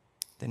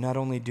 They not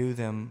only do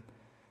them,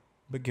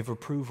 but give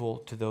approval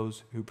to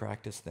those who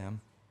practice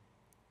them.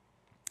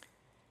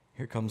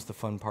 Here comes the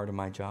fun part of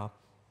my job.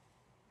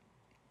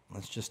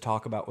 Let's just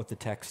talk about what the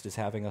text is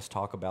having us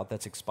talk about.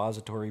 That's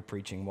expository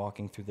preaching,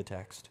 walking through the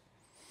text.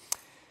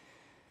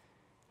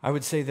 I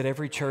would say that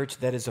every church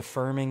that is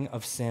affirming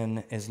of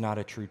sin is not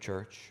a true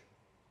church.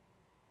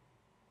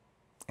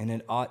 And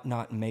it ought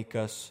not make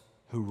us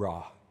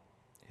hoorah.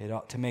 It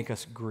ought to make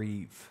us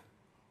grieve.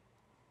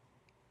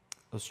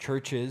 Those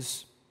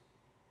churches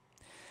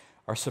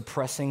are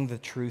suppressing the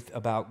truth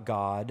about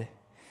God,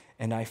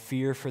 and I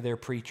fear for their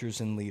preachers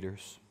and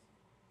leaders.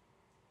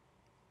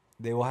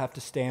 They will have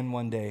to stand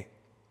one day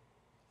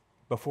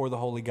before the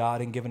holy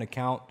God and give an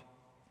account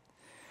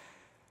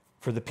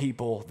for the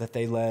people that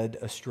they led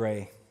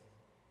astray.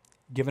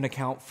 Give an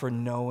account for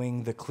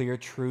knowing the clear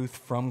truth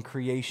from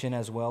creation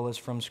as well as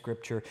from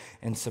Scripture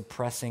and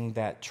suppressing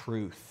that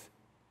truth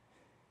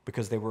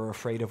because they were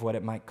afraid of what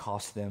it might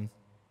cost them.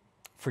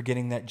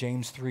 Forgetting that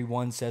James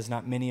 3:1 says,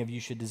 "Not many of you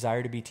should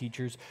desire to be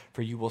teachers,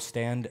 for you will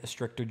stand a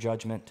stricter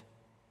judgment."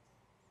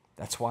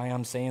 That's why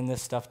I'm saying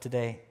this stuff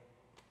today.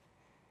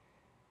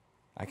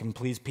 I can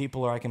please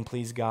people or I can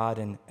please God,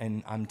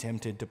 and I'm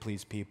tempted to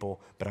please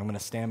people, but I'm going to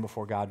stand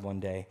before God one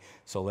day,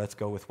 so let's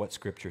go with what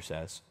Scripture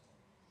says.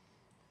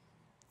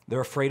 They're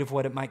afraid of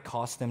what it might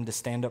cost them to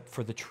stand up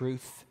for the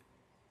truth.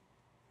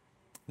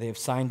 They have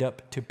signed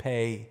up to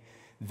pay,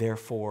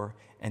 therefore,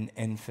 an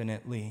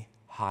infinitely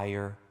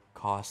higher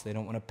cost. They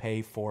don't want to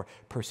pay for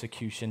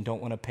persecution,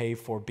 don't want to pay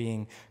for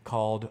being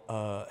called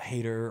a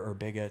hater or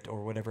bigot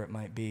or whatever it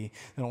might be.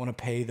 They don't want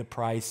to pay the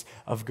price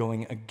of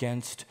going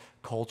against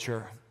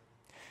culture,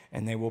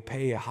 and they will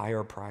pay a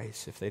higher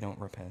price if they don't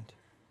repent.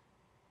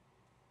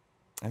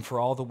 And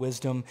for all the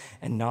wisdom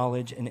and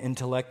knowledge and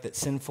intellect that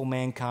sinful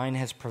mankind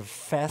has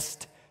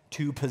professed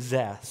to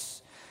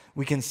possess,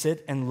 we can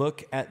sit and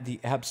look at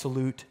the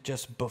absolute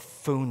just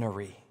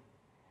buffoonery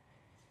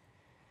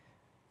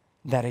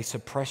that a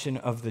suppression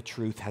of the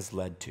truth has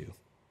led to.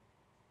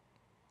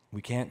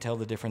 We can't tell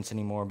the difference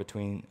anymore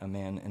between a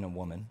man and a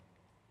woman.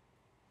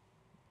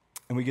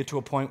 And we get to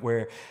a point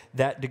where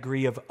that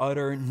degree of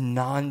utter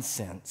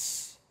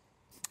nonsense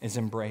is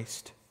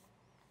embraced.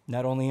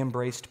 Not only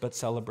embraced, but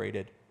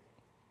celebrated.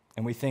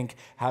 And we think,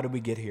 how did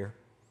we get here?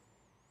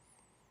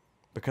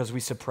 Because we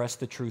suppress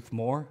the truth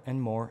more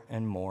and more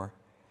and more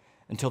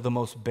until the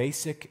most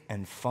basic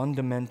and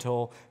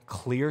fundamental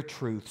clear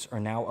truths are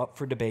now up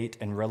for debate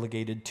and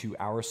relegated to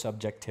our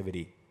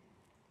subjectivity.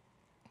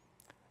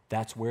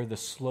 That's where the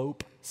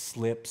slope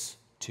slips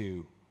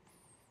to.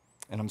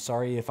 And I'm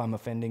sorry if I'm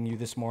offending you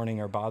this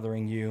morning or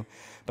bothering you,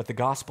 but the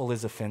gospel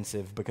is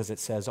offensive because it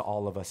says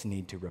all of us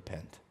need to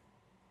repent.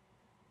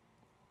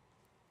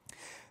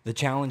 The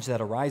challenge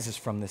that arises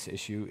from this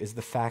issue is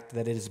the fact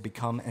that it has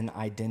become an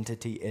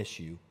identity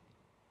issue.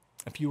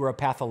 If you were a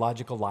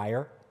pathological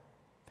liar,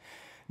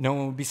 no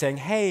one would be saying,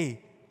 "Hey,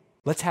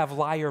 let's have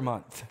Liar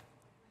Month."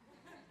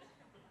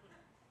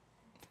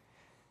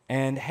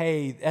 And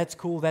hey, that's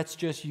cool, that's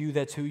just you,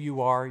 that's who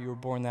you are, you were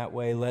born that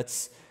way,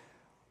 let's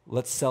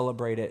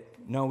celebrate it.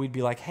 No, we'd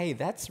be like, hey,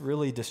 that's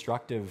really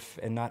destructive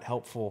and not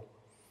helpful.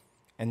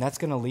 And that's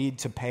going to lead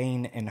to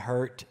pain and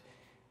hurt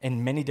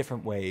in many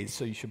different ways,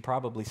 so you should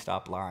probably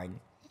stop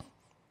lying.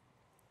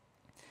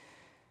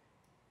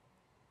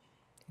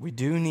 We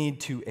do need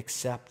to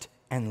accept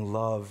and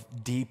love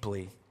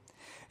deeply.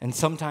 And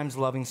sometimes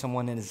loving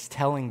someone is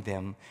telling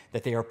them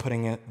that they are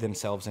putting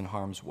themselves in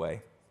harm's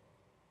way.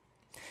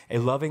 A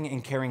loving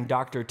and caring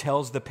doctor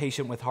tells the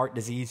patient with heart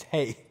disease,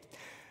 hey,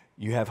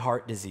 you have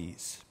heart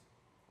disease,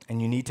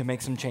 and you need to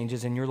make some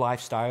changes in your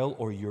lifestyle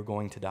or you're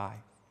going to die.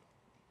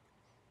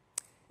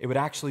 It would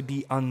actually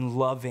be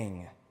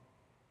unloving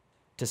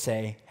to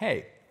say,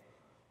 hey,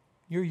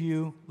 you're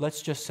you,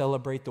 let's just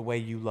celebrate the way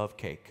you love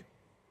cake.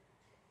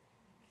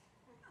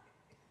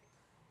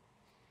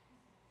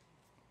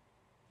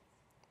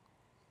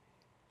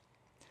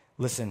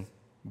 Listen,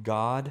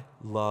 God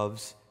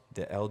loves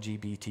the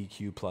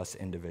LGBTQ plus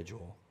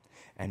individual,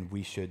 and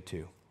we should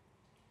too.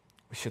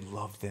 We should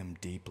love them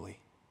deeply.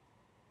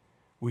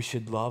 We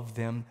should love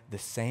them the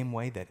same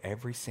way that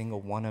every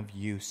single one of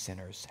you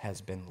sinners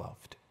has been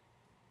loved.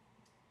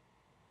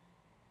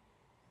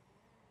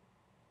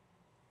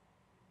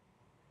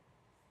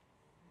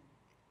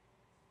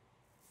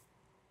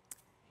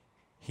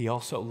 He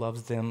also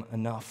loves them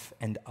enough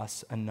and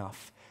us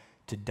enough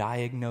to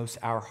diagnose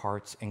our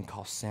hearts and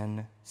call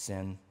sin,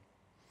 sin.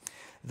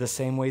 The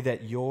same way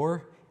that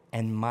your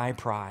and my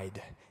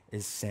pride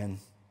is sin.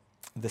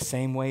 The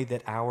same way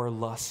that our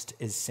lust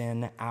is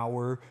sin,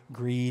 our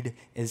greed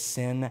is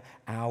sin,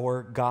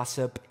 our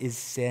gossip is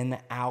sin,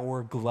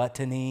 our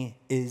gluttony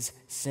is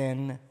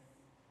sin.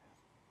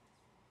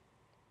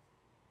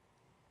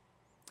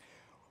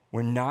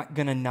 We're not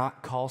going to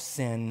not call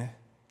sin,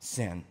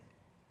 sin.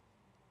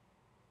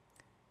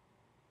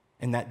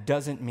 And that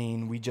doesn't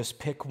mean we just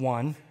pick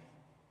one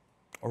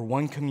or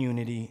one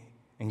community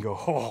and go,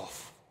 oh,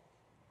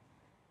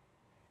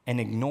 and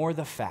ignore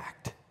the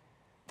fact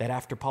that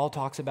after Paul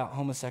talks about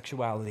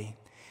homosexuality,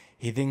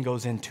 he then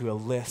goes into a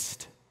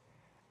list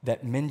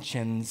that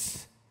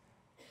mentions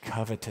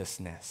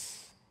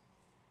covetousness.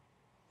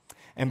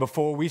 And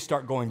before we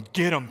start going,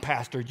 get them,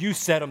 Pastor, you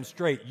set them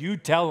straight, you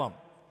tell them,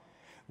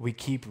 we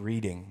keep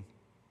reading,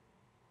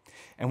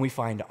 and we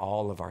find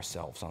all of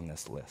ourselves on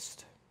this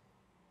list.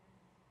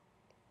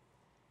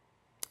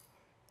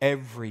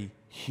 Every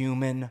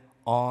human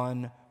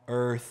on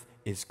earth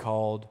is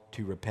called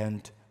to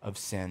repent of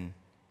sin,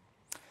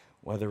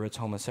 whether it's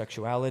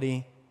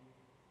homosexuality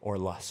or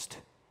lust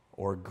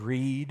or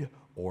greed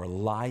or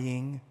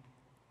lying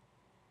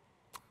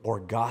or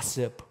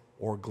gossip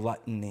or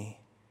gluttony.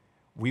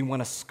 We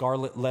want to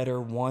scarlet letter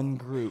one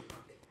group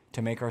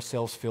to make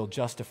ourselves feel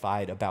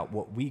justified about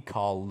what we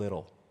call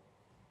little.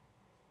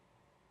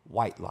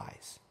 White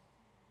lies.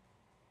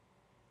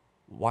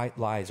 White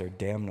lies are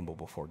damnable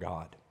before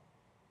God.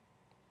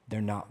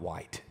 They're not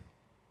white.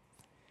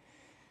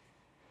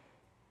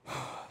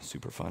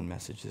 Super fun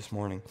message this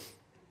morning.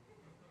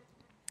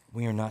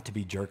 We are not to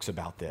be jerks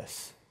about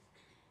this.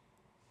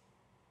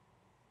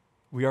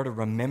 We are to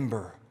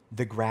remember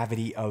the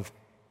gravity of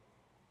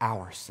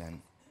our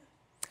sin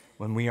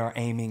when we are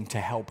aiming to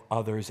help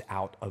others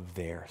out of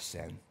their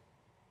sin.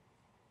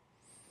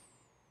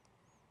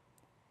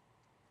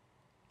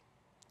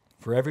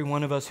 For every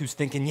one of us who's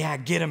thinking, yeah,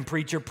 get him,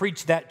 preacher,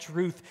 preach that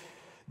truth,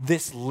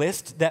 this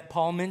list that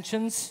Paul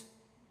mentions,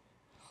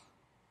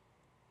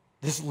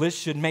 this list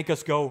should make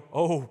us go,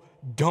 oh,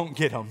 don't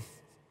get him.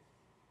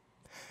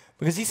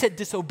 Because he said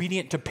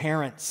disobedient to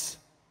parents.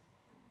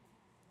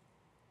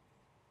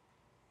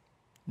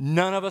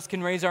 None of us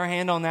can raise our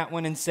hand on that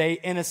one and say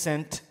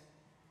innocent.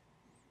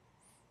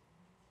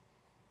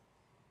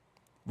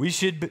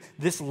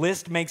 This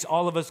list makes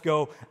all of us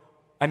go,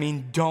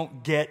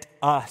 don't get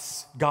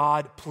us.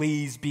 God,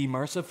 please be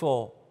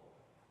merciful.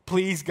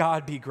 Please,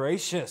 God, be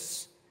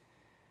gracious.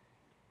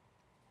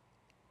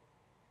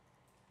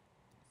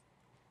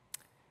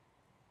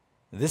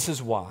 This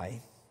is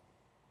why,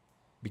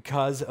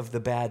 because of the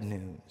bad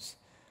news,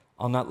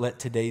 I'll not let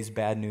today's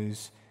bad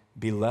news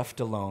be left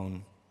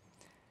alone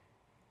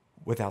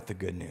without the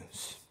good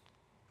news.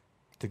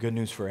 The good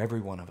news for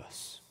every one of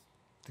us.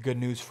 The good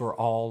news for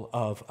all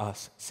of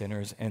us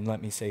sinners. And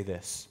let me say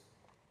this.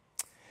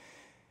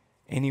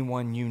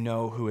 Anyone you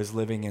know who is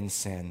living in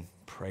sin,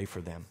 pray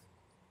for them.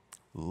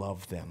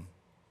 Love them.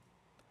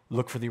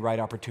 Look for the right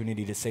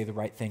opportunity to say the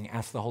right thing.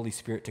 Ask the Holy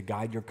Spirit to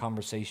guide your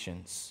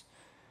conversations.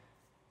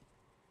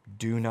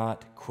 Do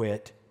not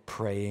quit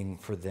praying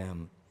for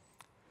them.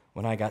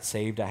 When I got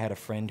saved, I had a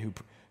friend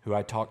who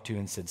I talked to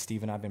and said,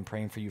 Stephen, I've been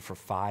praying for you for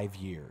 5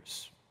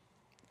 years.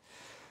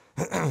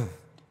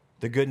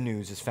 The good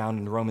news is found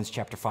in Romans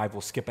chapter 5.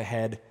 We'll skip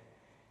ahead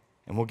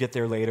and we'll get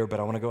there later, but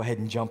I want to go ahead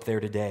and jump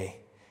there today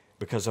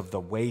because of the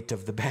weight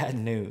of the bad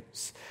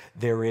news.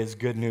 There is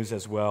good news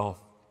as well.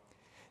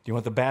 Do you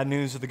want the bad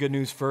news or the good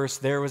news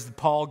first? There was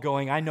Paul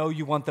going, I know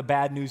you want the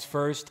bad news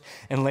first.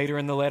 And later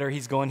in the letter,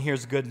 he's going,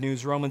 here's good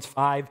news. Romans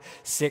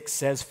 5:6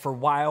 says, for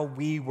while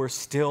we were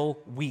still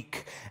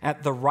weak,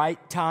 at the right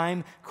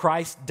time,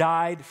 Christ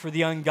died for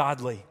the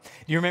ungodly.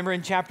 Do you remember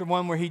in chapter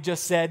 1 where he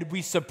just said,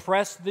 we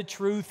suppress the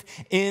truth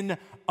in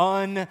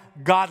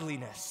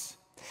ungodliness?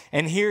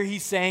 And here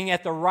he's saying,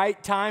 at the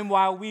right time,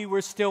 while we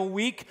were still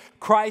weak,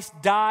 Christ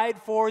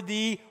died for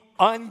the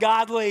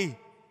ungodly.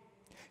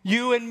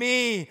 You and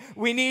me,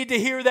 we need to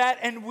hear that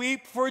and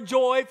weep for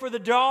joy for the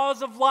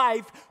jaws of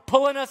life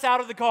pulling us out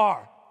of the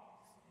car.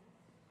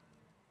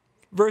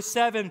 Verse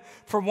 7,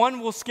 for one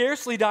will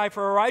scarcely die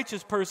for a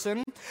righteous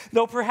person,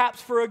 though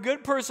perhaps for a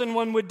good person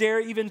one would dare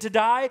even to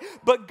die.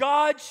 But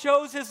God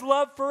shows his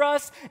love for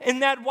us in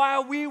that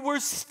while we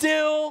were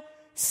still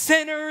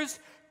sinners,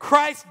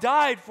 Christ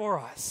died for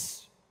us.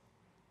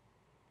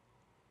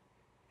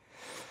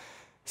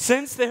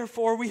 Since,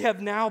 therefore, we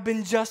have now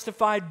been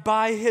justified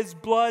by his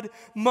blood,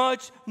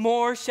 much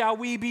more shall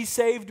we be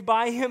saved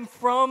by him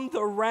from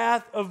the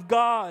wrath of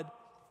God.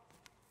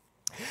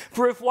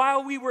 For if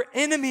while we were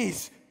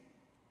enemies,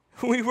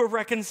 we were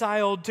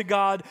reconciled to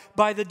God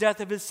by the death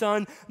of his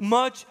Son,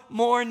 much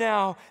more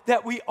now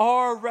that we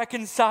are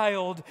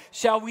reconciled,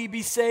 shall we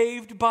be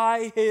saved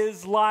by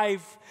his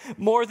life.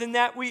 More than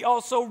that, we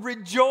also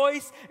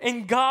rejoice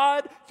in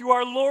God through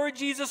our Lord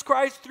Jesus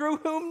Christ, through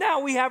whom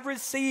now we have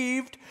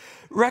received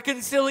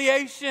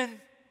reconciliation.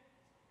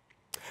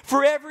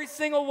 For every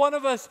single one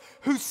of us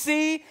who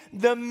see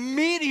the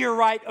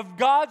meteorite of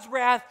God's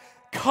wrath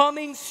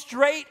coming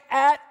straight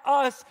at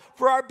us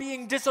for our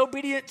being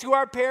disobedient to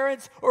our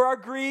parents, or our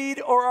greed,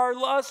 or our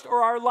lust,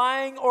 or our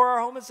lying, or our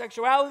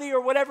homosexuality,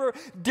 or whatever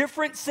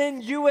different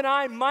sin you and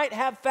I might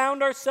have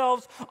found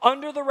ourselves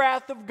under the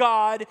wrath of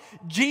God,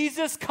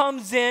 Jesus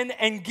comes in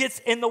and gets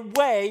in the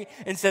way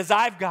and says,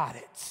 I've got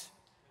it.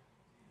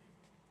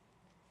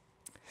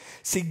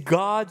 See,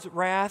 God's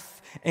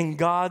wrath and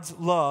God's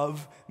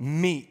love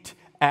meet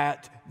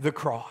at the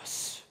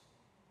cross.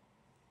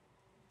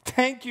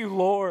 Thank you,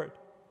 Lord.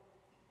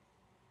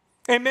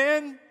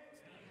 Amen?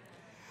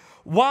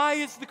 Why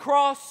is the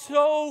cross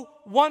so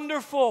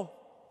wonderful?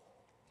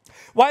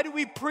 Why do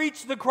we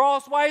preach the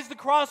cross? Why is the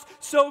cross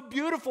so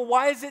beautiful?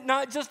 Why is it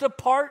not just a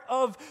part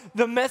of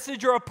the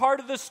message or a part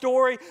of the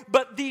story,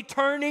 but the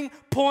turning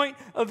point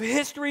of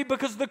history?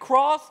 Because the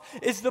cross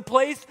is the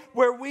place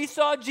where we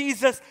saw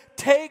Jesus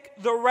take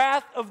the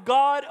wrath of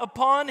God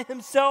upon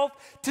himself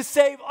to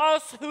save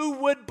us who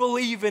would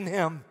believe in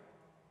him.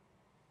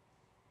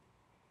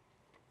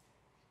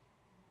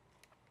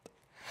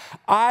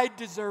 I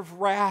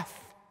deserve wrath.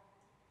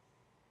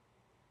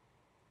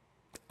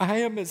 I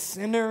am a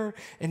sinner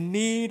in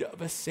need of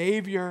a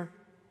Savior.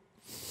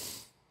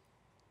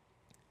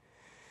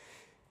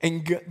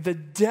 And the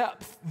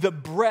depth, the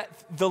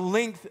breadth, the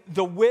length,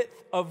 the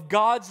width of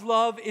God's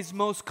love is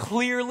most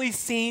clearly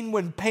seen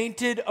when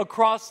painted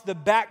across the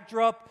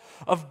backdrop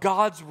of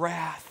God's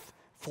wrath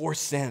for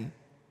sin.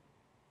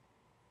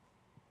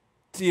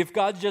 See, if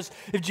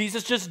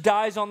Jesus just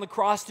dies on the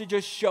cross to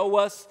just show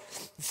us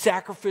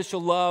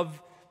sacrificial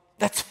love,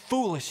 that's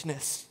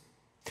foolishness.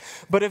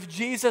 But if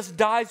Jesus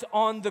dies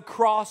on the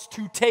cross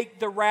to take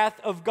the wrath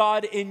of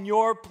God in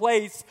your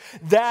place,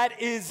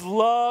 that is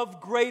love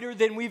greater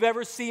than we've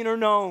ever seen or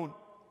known.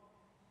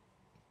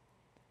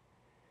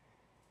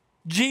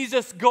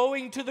 Jesus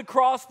going to the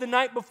cross the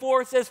night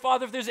before says,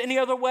 Father, if there's any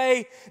other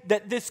way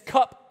that this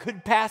cup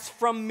could pass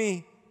from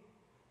me,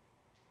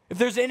 if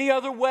there's any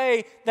other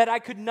way that I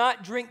could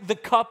not drink the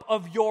cup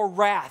of your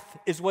wrath,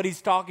 is what he's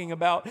talking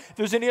about. If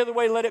there's any other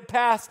way, let it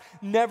pass.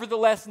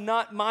 Nevertheless,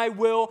 not my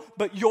will,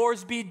 but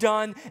yours be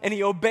done. And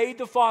he obeyed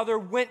the Father,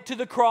 went to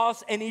the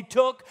cross, and he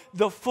took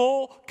the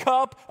full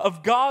cup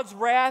of God's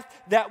wrath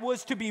that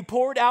was to be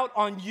poured out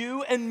on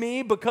you and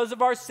me because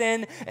of our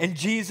sin, and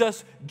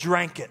Jesus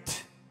drank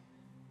it.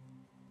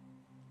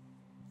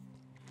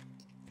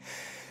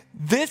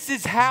 This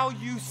is how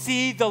you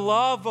see the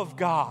love of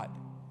God.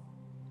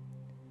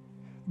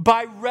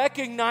 By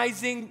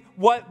recognizing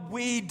what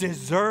we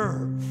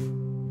deserve.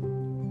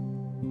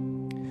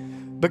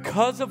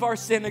 Because of our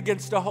sin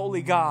against a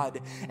holy God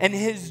and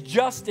his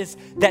justice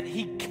that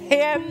he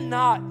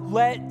cannot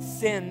let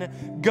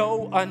sin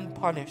go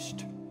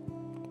unpunished.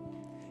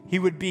 He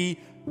would be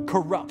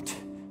corrupt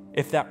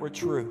if that were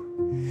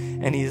true.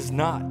 And he is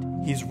not.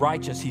 He's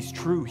righteous, he's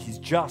true, he's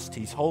just,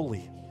 he's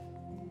holy.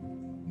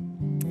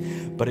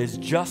 But his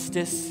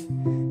justice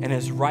and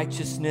his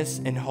righteousness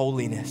and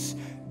holiness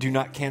do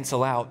not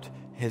cancel out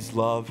his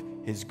love,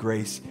 his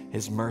grace,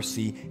 his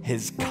mercy,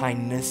 his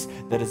kindness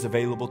that is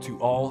available to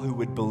all who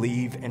would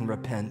believe and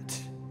repent.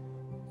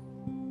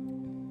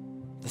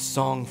 The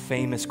song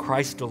famous,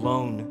 Christ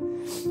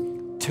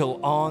alone, till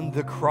on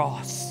the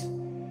cross,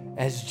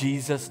 as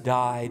Jesus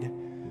died,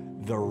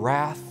 the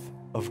wrath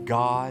of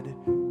God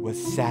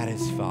was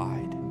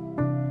satisfied.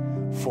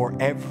 For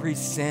every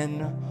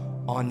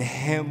sin on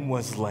him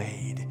was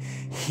laid.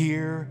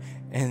 Here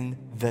in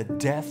the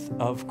death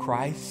of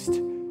Christ,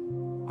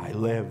 I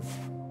live.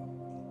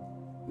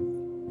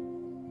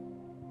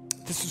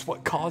 This is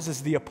what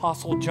causes the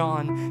Apostle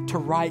John to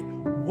write,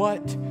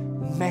 what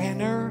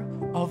manner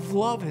of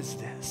love is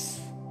this?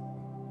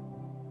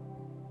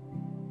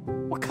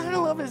 What kind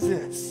of love is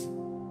this?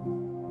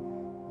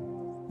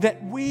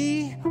 That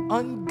we,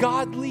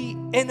 ungodly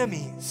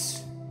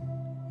enemies,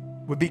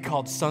 would be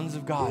called sons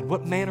of God.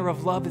 What manner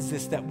of love is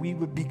this that we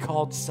would be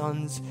called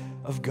sons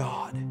of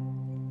God?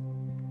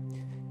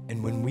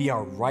 And when we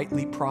are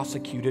rightly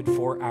prosecuted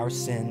for our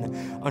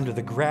sin, under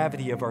the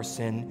gravity of our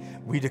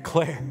sin, we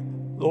declare,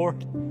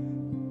 Lord,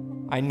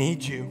 I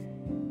need you.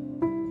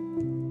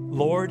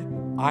 Lord,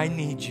 I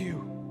need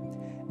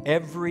you.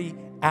 Every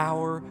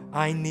hour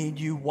I need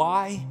you.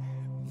 Why?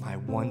 My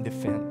one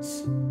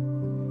defense.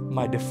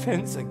 My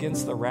defense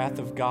against the wrath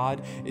of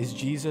God is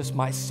Jesus,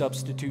 my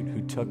substitute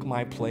who took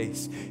my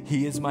place.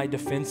 He is my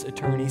defense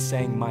attorney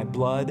saying, my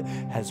blood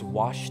has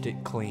washed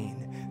it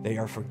clean. They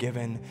are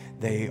forgiven.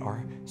 They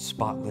are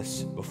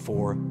spotless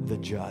before the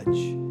judge.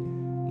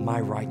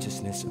 My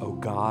righteousness, oh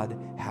God,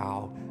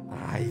 how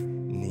I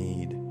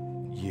need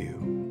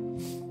you.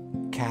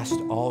 Cast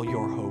all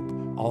your hope,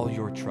 all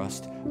your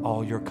trust,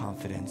 all your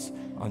confidence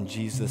on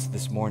Jesus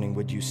this morning.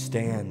 Would you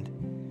stand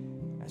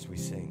as we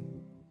sing?